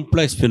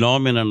complex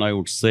phenomenon, I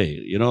would say,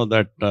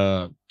 that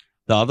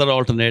the other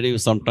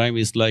alternative sometimes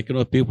is like,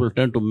 people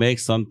tend to make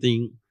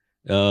something,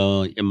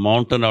 a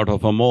mountain out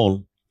of a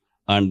mole.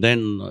 And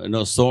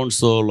then,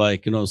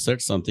 so-and-so,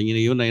 said something.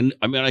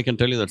 I can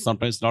tell you that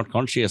sometimes not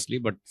consciously,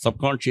 but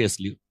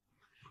subconsciously,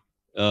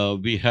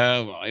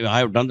 I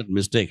have done that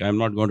mistake. I'm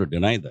not going to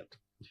deny that.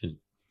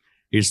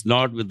 It's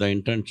not with the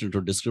intention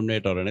to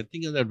discriminate or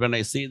anything. That when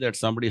I see that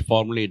somebody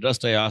formally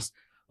dressed, I ask,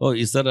 oh,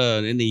 is there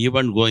any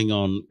event going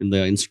on in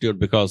the institute?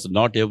 Because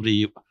not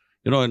every,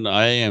 in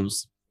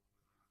IIMs,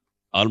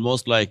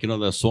 almost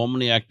there's so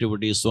many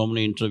activities, so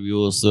many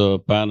interviews,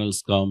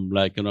 panels come,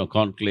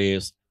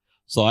 conclaves.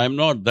 So I'm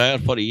not there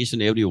for each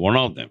and every one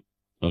of them.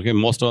 Okay,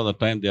 most of the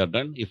time they are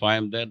done. If I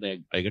am there,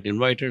 I get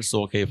invited.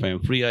 So, okay, if I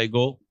am free, I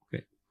go.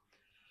 Okay.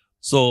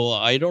 So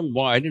I didn't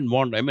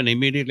want,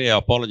 immediately I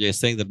apologize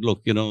saying that,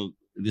 look,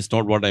 this is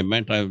not what I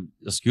meant. I'm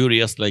just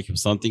curious, if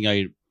something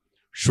I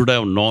should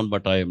have known,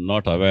 but I am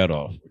not aware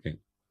of. Okay.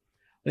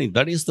 I think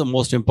that is the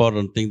most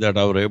important thing, that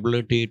our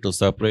ability to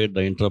separate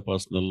the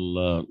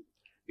interpersonal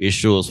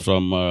issues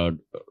from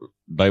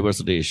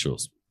diversity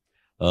issues.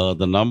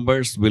 The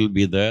numbers will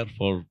be there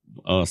for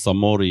some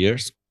more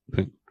years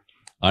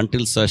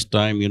until such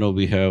time,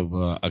 we have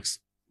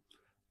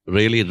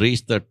really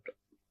reached that.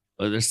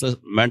 There's a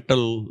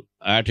mental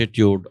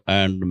attitude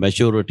and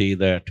maturity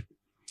that,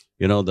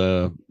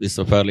 it's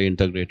a fairly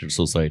integrated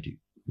society.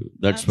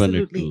 That's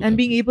Absolutely. when it. And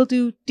being able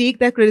to take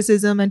that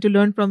criticism and to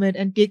learn from it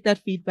and take that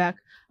feedback.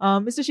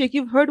 Mr. Shaikh,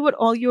 you've heard what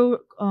all your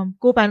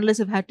co-panelists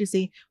have had to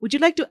say. Would you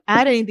like to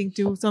add anything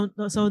to some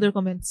of their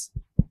comments?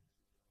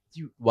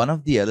 One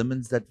of the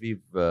elements that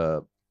we've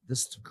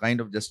just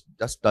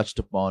touched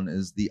upon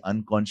is the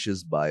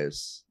unconscious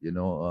bias.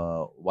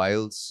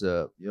 Whilst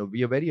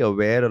we are very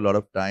aware a lot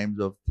of times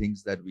of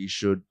things that we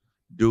should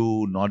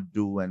do, not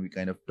do, and we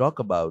kind of talk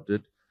about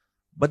it,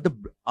 but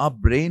our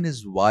brain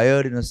is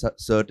wired in a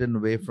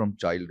certain way from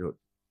childhood,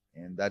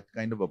 and that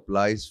kind of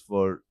applies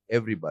for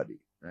everybody,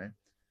 right?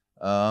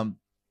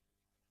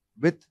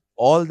 With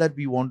all that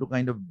we want to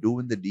kind of do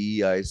in the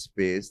DEI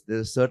space,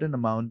 there's a certain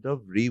amount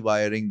of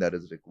rewiring that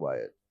is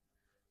required,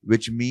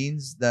 which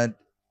means that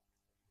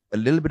a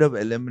little bit of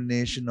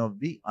elimination of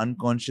the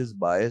unconscious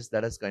bias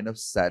that has kind of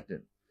sat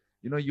in.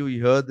 You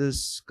hear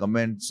this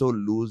comment so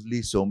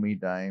loosely so many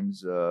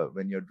times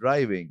when you're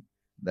driving,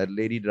 that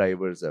lady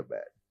drivers are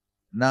bad.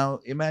 Now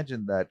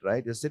imagine that,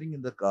 right? You're sitting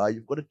in the car,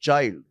 you've got a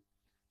child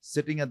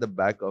sitting at the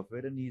back of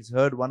it, and he's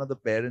heard one of the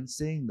parents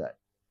saying that.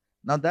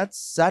 Now that's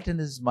sat in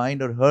his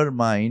mind or her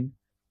mind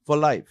for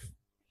life.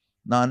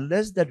 Now,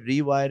 unless that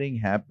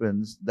rewiring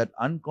happens, that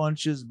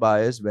unconscious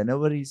bias,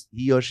 whenever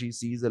he or she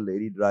sees a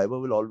lady driver,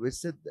 will always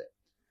sit there.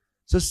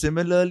 So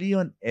similarly,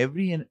 on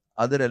every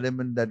other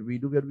element that we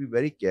do, we have to be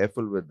very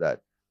careful with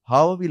that.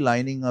 How are we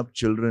lining up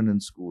children in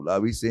school? Are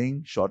we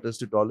saying shortest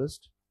to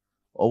tallest?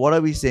 Or what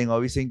are we saying? Are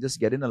we saying just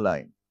get in a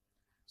line?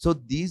 So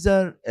these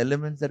are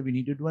elements that we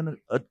need to do, and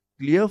a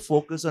clear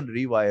focus on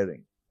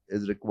rewiring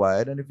is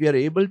required. And if we are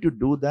able to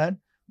do that,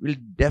 we'll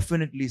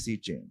definitely see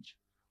change.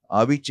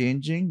 Are we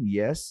changing?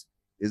 Yes.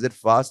 Is it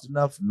fast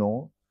enough?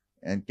 No.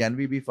 And can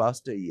we be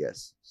faster?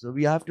 Yes. So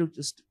we have to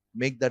just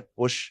make that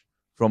push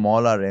from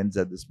all our ends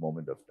at this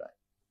moment of time.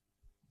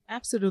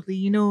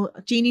 Absolutely.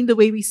 Changing the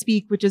way we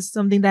speak, which is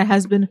something that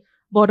has been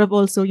brought up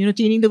also,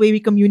 changing the way we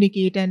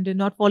communicate and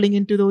not falling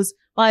into those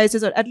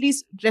biases, or at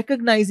least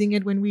recognizing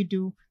it when we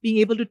do, being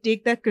able to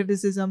take that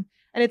criticism.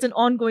 And it's an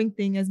ongoing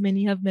thing, as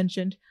many have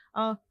mentioned.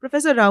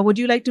 Professor Rao, would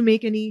you like to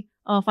make any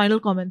final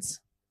comments?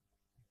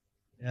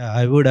 Yeah,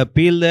 I would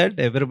appeal that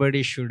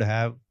everybody should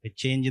have a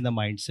change in the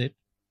mindset.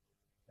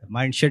 A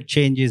mindset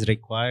change is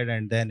required,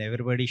 and then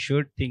everybody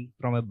should think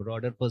from a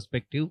broader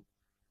perspective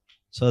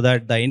so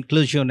that the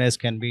inclusiveness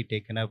can be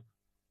taken up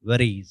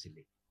very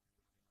easily.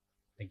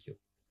 Thank you.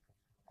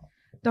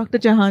 Dr.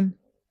 Jahan,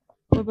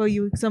 what about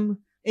you?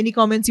 Any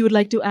comments you would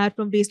like to add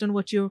based on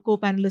what your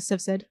co-panelists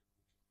have said?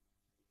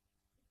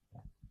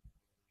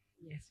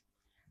 Yes.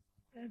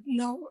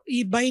 Now,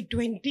 by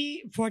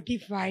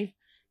 2045,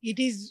 it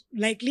is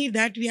likely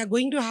that we are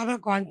going to have a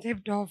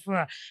concept of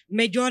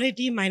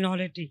majority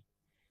minority.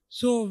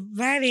 So,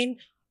 wherein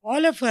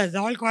all of us,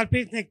 all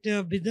corporate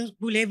sector, business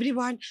school,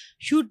 everyone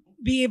should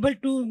be able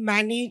to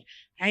manage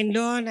and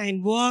learn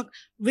and work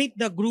with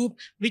the group,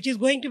 which is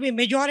going to be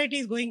majority,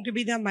 is going to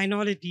be the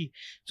minority.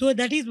 So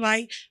that is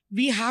why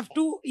we have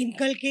to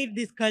inculcate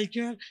this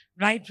culture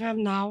right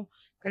from now.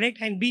 Correct?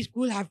 And B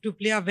school have to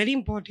play a very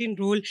important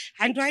role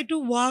and try to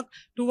work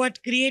towards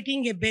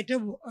creating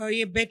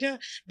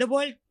the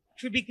world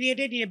should be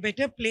created in a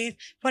better place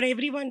for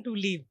everyone to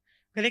live.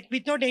 Correct?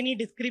 Without any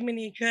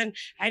discrimination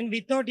and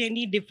without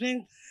any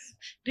difference,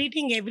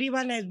 treating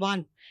everyone as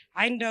one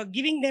and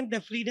giving them the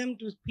freedom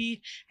to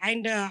speak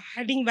and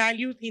adding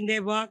values in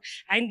their work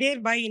and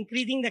thereby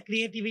increasing the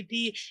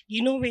creativity,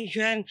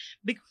 innovation,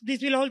 because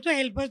this will also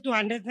help us to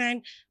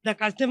understand the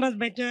customers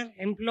better,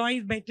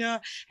 employees better,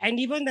 and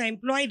even the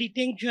employee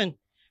retention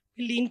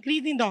will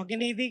increase in the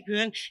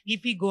organization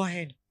if we go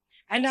ahead.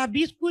 And our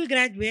B school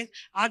graduates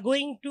are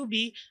going to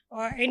be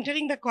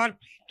entering the corporate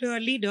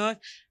leaders.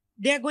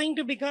 They are going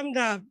to become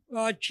the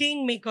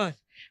change makers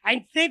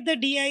and set the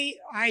DI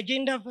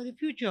agenda for the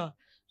future.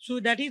 So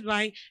that is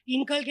why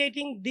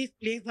inculcating this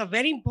plays a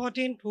very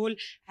important role,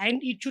 and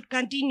it should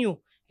continue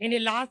in a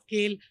large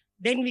scale.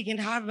 Then we can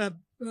have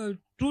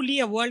truly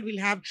a world will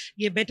have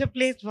a better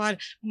place for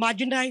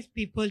marginalized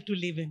people to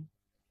live in.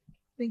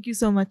 Thank you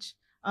so much.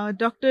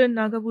 Dr.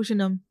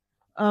 Nagabhushanam,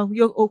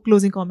 your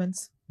closing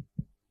comments.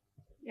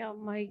 Yeah,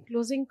 my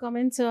closing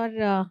comments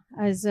are,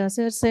 as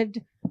Sir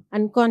said,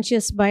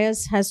 unconscious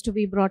bias has to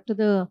be brought to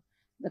the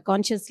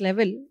conscious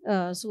level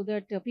so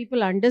that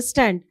people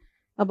understand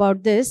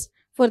about this.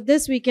 For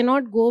this, we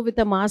cannot go with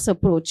a mass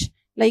approach.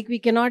 Like we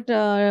cannot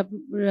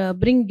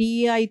bring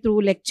DEI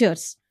through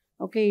lectures.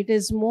 Okay, it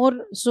is more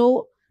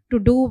so to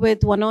do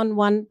with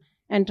one-on-one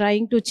and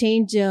trying to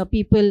change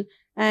people.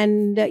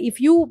 And if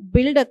you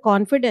build a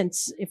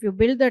confidence, if you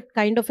build that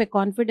kind of a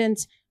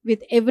confidence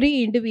with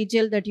every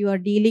individual that you are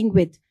dealing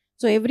with.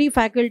 So every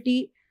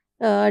faculty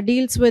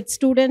deals with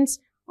students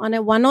on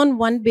a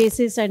one-on-one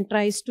basis and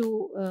tries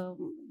to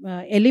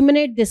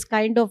eliminate this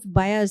kind of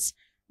bias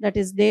that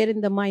is there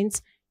in the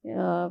minds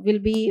will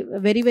be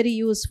very, very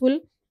useful.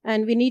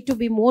 And we need to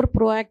be more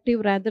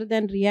proactive rather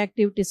than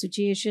reactive to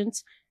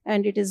situations.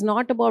 And it is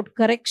not about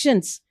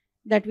corrections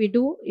that we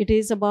do. It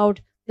is about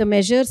the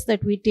measures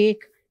that we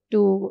take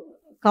to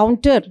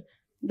counter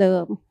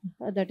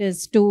that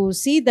is to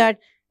see that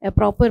a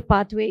proper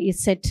pathway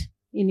is set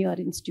in your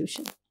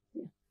institution.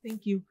 Yeah.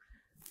 Thank you.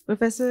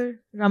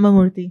 Professor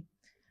Ramamoorthy,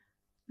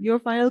 your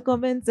final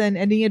comments and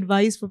any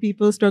advice for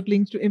people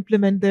struggling to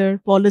implement their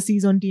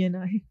policies on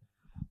DNI?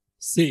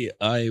 See,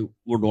 I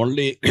would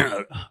only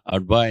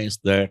advise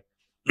that,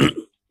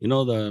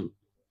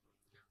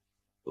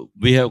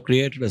 we have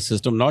created a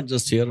system, not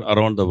just here,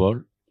 around the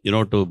world,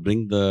 to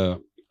bring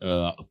the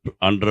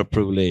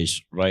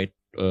underprivileged, right,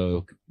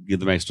 give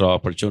them extra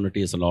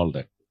opportunities and all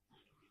that.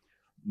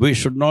 We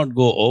should not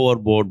go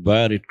overboard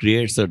where it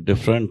creates a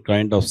different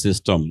kind of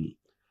system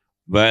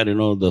where,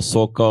 the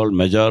so-called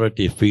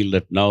majority feel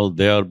that now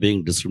they are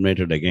being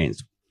discriminated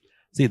against.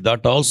 See,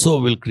 that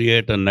also will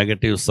create a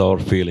negative sour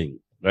feeling,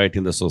 right,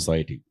 in the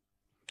society,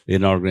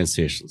 in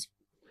organizations.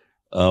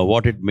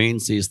 What it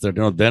means is that,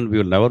 then we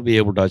will never be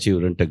able to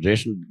achieve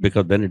integration,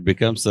 because then it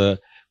becomes a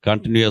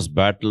continuous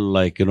battle,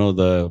 like,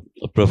 the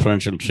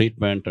preferential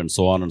treatment and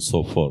so on and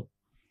so forth.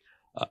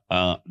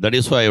 That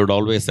is why I would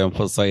always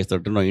emphasize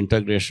that,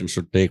 integration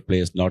should take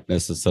place, not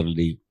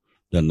necessarily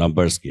the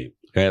numbers game.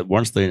 Okay?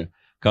 Once the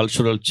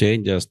cultural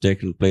change has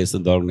taken place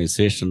in the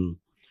organization,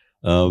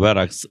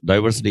 where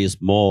diversity is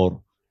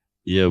more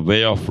a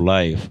way of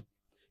life,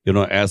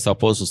 as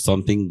opposed to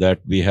something that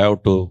we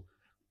have to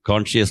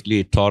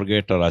consciously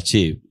target or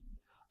achieve,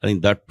 I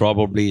think that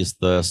probably is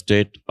the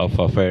state of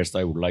affairs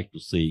I would like to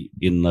see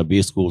in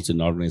B schools,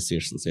 in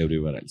organizations,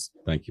 everywhere else.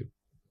 Thank you.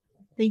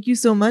 Thank you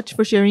so much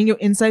for sharing your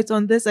insights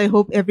on this. I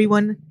hope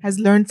everyone has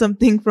learned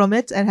something from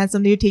it and has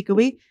something to take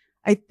away.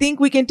 I think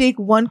we can take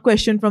one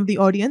question from the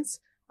audience.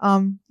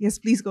 Yes,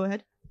 please go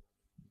ahead.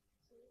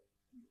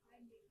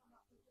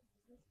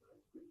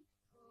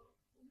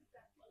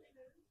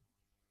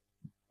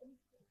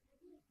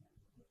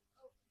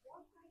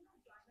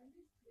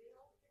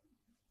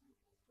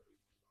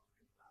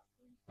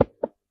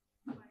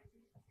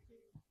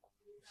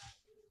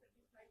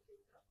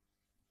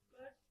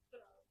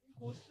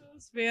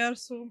 Hostels where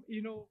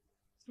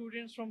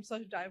students from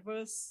such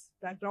diverse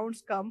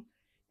backgrounds come,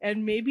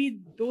 and maybe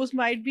those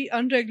might be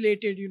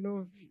unregulated,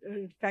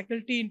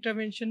 faculty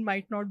intervention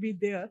might not be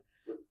there.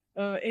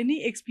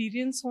 Any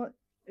experience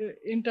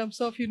in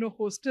terms of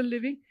hostel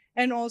living?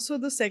 And also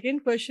the second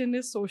question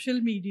is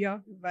social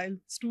media. While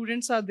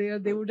students are there,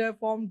 they would have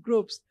formed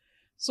groups,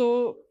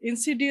 so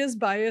insidious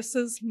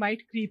biases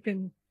might creep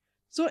in.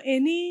 So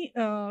any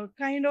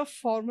kind of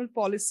formal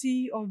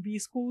policy of B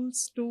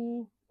schools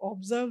to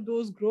observe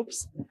those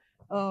groups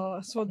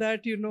so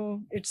that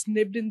it's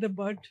nipped in the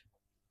bud?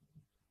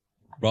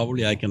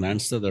 Probably I can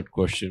answer that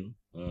question.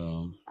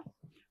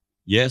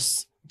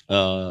 Yes.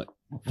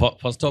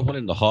 First of all,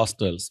 in the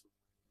hostels,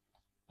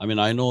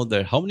 I know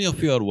that how many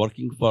of you are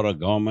working for a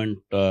government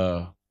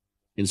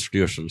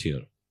institution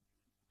here?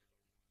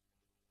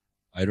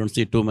 I don't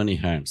see too many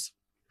hands.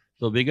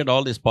 So we get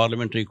all these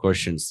parliamentary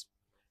questions.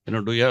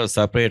 Do you have a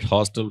separate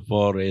hostel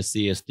for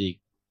SC, ST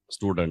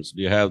students?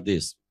 Do you have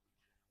this?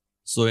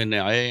 So in the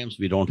IIMs,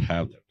 we don't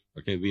have that.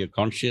 Okay, we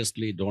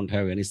consciously don't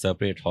have any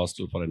separate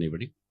hostel for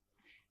anybody.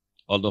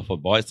 Although for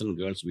boys and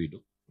girls, we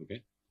do.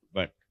 Okay,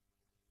 but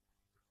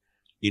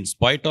in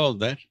spite of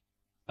that,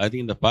 I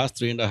think in the past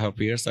 3.5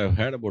 years, I've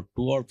had about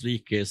 2 or 3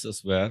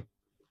 cases where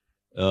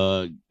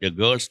a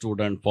girl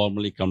student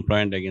formally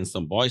complained against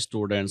some boy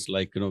students,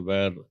 like,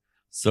 where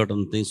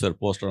certain things were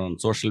posted on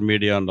social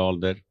media and all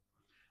that.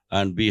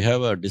 And we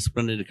have a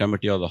disciplinary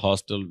committee of the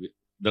hostel.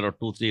 There are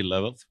 2-3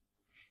 levels.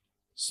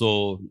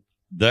 So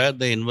there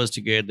they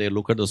investigate, they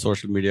look at the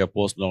social media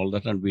posts and all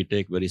that, and we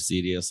take very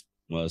serious,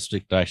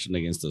 strict action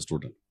against the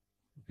student.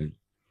 Okay.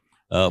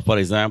 For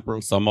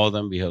example, some of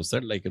them we have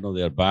said, like,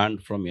 they are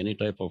banned from any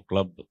type of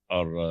club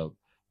or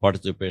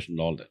participation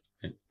and all that.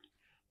 Okay.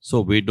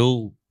 So we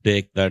do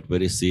take that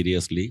very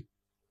seriously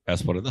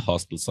as far as the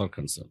hostels are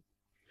concerned.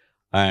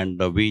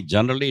 And we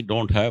generally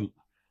don't have,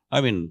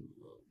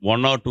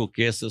 1 or 2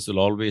 cases will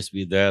always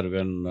be there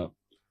when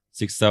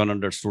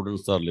 600-700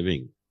 students are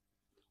living,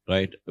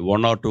 right?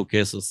 1 or 2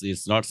 cases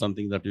is not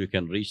something that you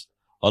can reach.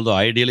 Although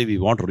ideally we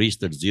want to reach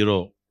that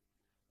 0,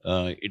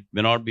 it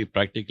may not be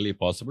practically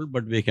possible,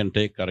 but we can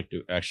take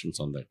corrective actions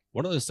on that.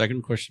 What was the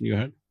second question you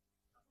had?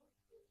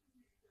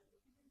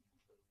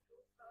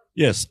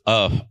 Yes,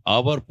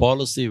 our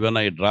policy, when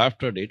I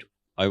drafted it,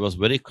 I was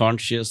very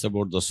conscious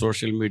about the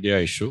social media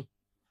issue.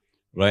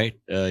 Right?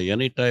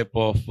 Any type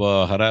of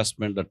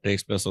harassment that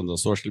takes place on the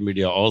social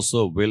media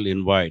also will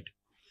invite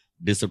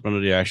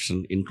disciplinary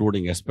action,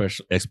 including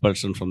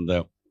expulsion from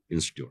the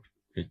institute.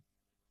 Okay?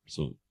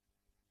 So,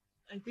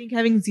 I think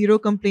having 0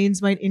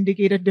 complaints might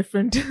indicate a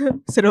different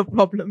set of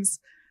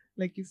problems,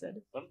 like you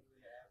said.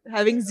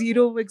 Having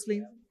 0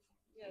 explains.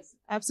 Yeah, Yes,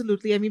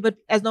 absolutely. I mean, but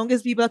as long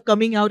as people are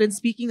coming out and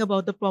speaking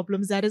about the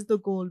problems, that is the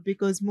goal,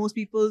 because most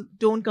people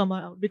don't come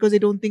out because they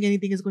don't think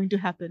anything is going to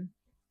happen.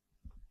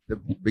 The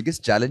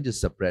biggest challenge is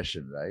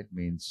suppression, right?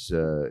 Means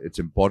it's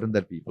important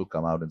that people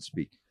come out and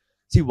speak.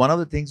 See, one of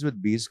the things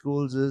with B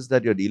schools is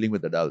that you're dealing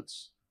with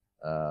adults.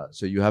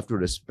 So you have to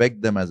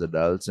respect them as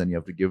adults, and you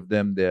have to give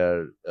them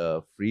their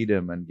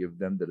freedom and give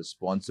them the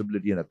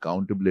responsibility and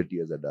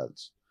accountability as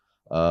adults.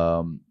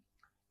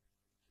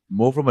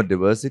 More from a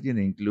diversity and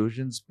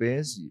inclusion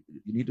space,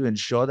 you need to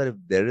ensure that if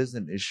there is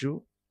an issue,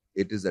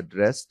 it is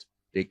addressed,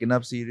 taken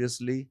up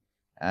seriously,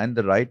 and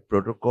the right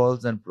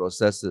protocols and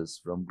processes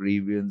from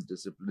grievance,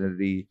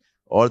 disciplinary,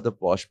 or the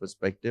POSH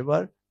perspective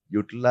are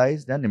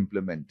utilized and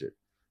implemented.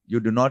 You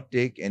do not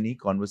take any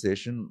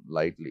conversation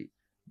lightly.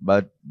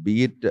 But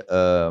be it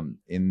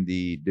in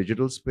the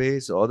digital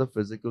space or the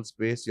physical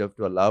space, you have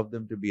to allow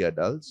them to be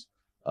adults.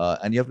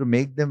 And you have to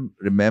make them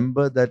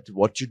remember that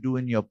what you do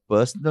in your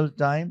personal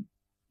time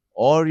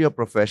or your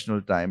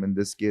professional time, in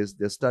this case,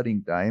 their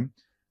studying time,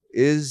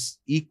 is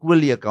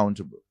equally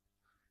accountable.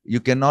 You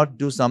cannot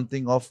do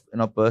something of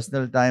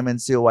personal time and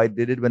say, oh, I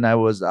did it when I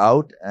was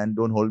out and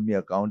don't hold me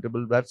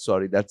accountable.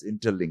 That's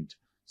interlinked.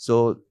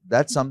 So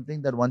that's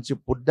something that once you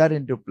put that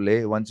into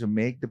play, once you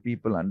make the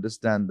people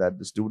understand that,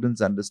 the students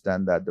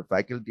understand that, the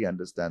faculty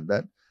understand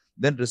that,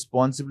 then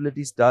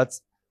responsibility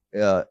starts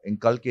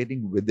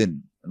inculcating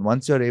within. And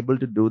once you're able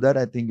to do that,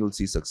 I think you'll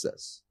see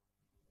success.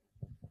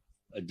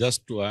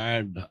 Just to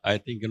add, I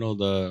think,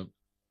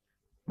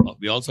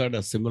 we also had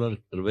a similar,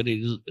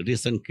 very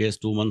recent case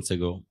 2 months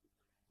ago.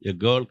 A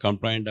girl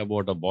complained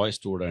about a boy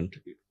student.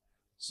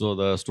 So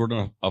the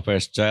student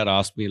affairs chair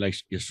asked me, like,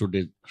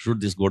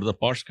 should this go to the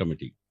POSH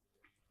committee?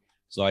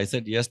 So I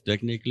said, yes,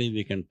 technically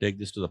we can take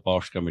this to the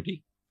POSH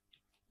committee.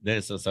 There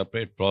is a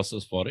separate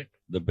process for it.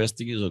 The best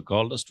thing is to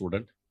call the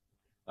student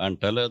and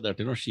tell her that,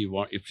 if she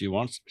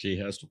wants, she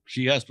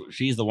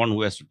is the one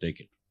who has to take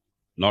it,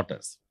 not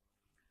us.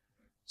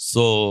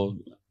 So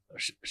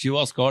she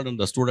was called and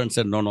the student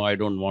said, no, I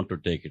don't want to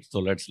take it. So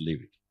let's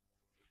leave it.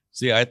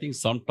 See, I think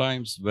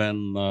sometimes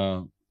when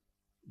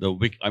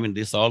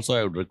this also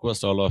I would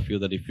request all of you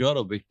that if you are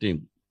a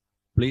victim,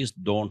 please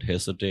don't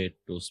hesitate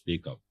to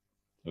speak up.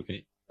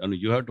 Okay. And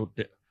you have to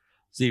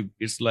see,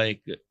 it's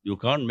like you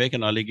can't make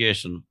an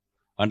allegation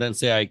and then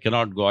say, I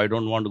cannot go, I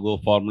don't want to go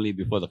formally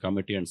before the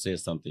committee and say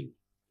something,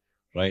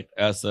 right?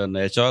 As an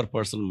HR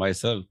person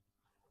myself,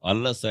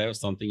 unless I have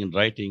something in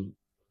writing,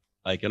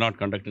 I cannot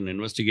conduct an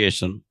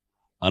investigation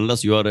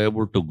unless you are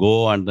able to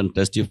go and then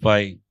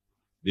testify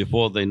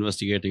before the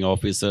investigating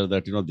officer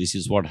that, this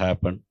is what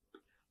happened,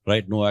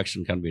 right? No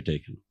action can be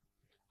taken.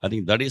 I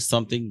think that is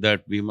something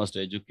that we must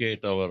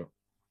educate our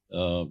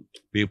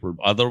people.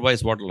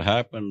 Otherwise, what will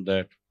happen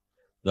that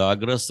the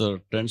aggressor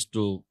tends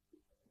to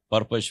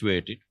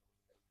perpetuate it,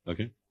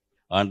 okay?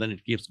 And then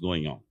it keeps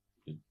going on.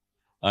 Okay?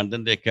 And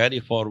then they carry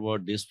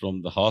forward this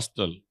from the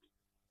hostel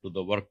to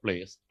the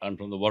workplace, and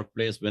from the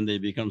workplace, when they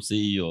become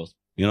CEOs,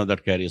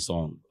 that carries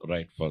on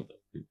right further.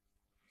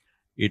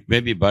 It may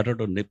be better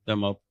to nip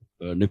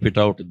it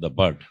out in the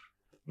bud,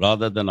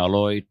 rather than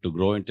allow it to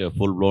grow into a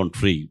full-blown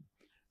tree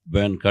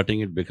when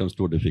cutting it becomes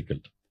too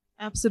difficult.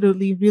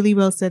 Absolutely. Really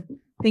well said.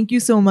 Thank you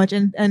so much.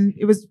 And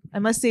I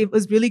must say, it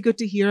was really good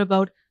to hear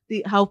about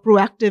how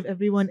proactive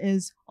everyone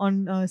is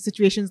on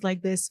situations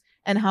like this,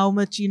 and how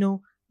much,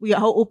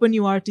 how open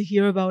you are to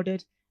hear about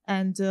it.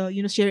 And,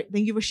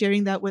 thank you for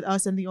sharing that with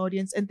us and the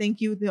audience. And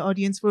thank you, the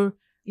audience, for,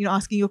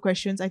 asking your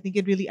questions. I think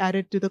it really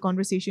added to the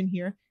conversation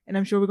here. And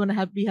I'm sure we're going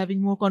to be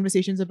having more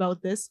conversations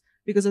about this,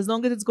 because as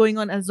long as it's going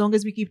on, as long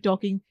as we keep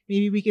talking,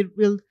 maybe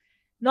we'll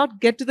not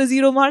get to the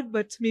 0 mark,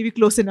 but maybe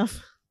close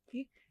enough.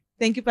 Okay.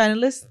 Thank you,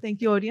 panelists.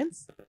 Thank you,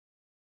 audience.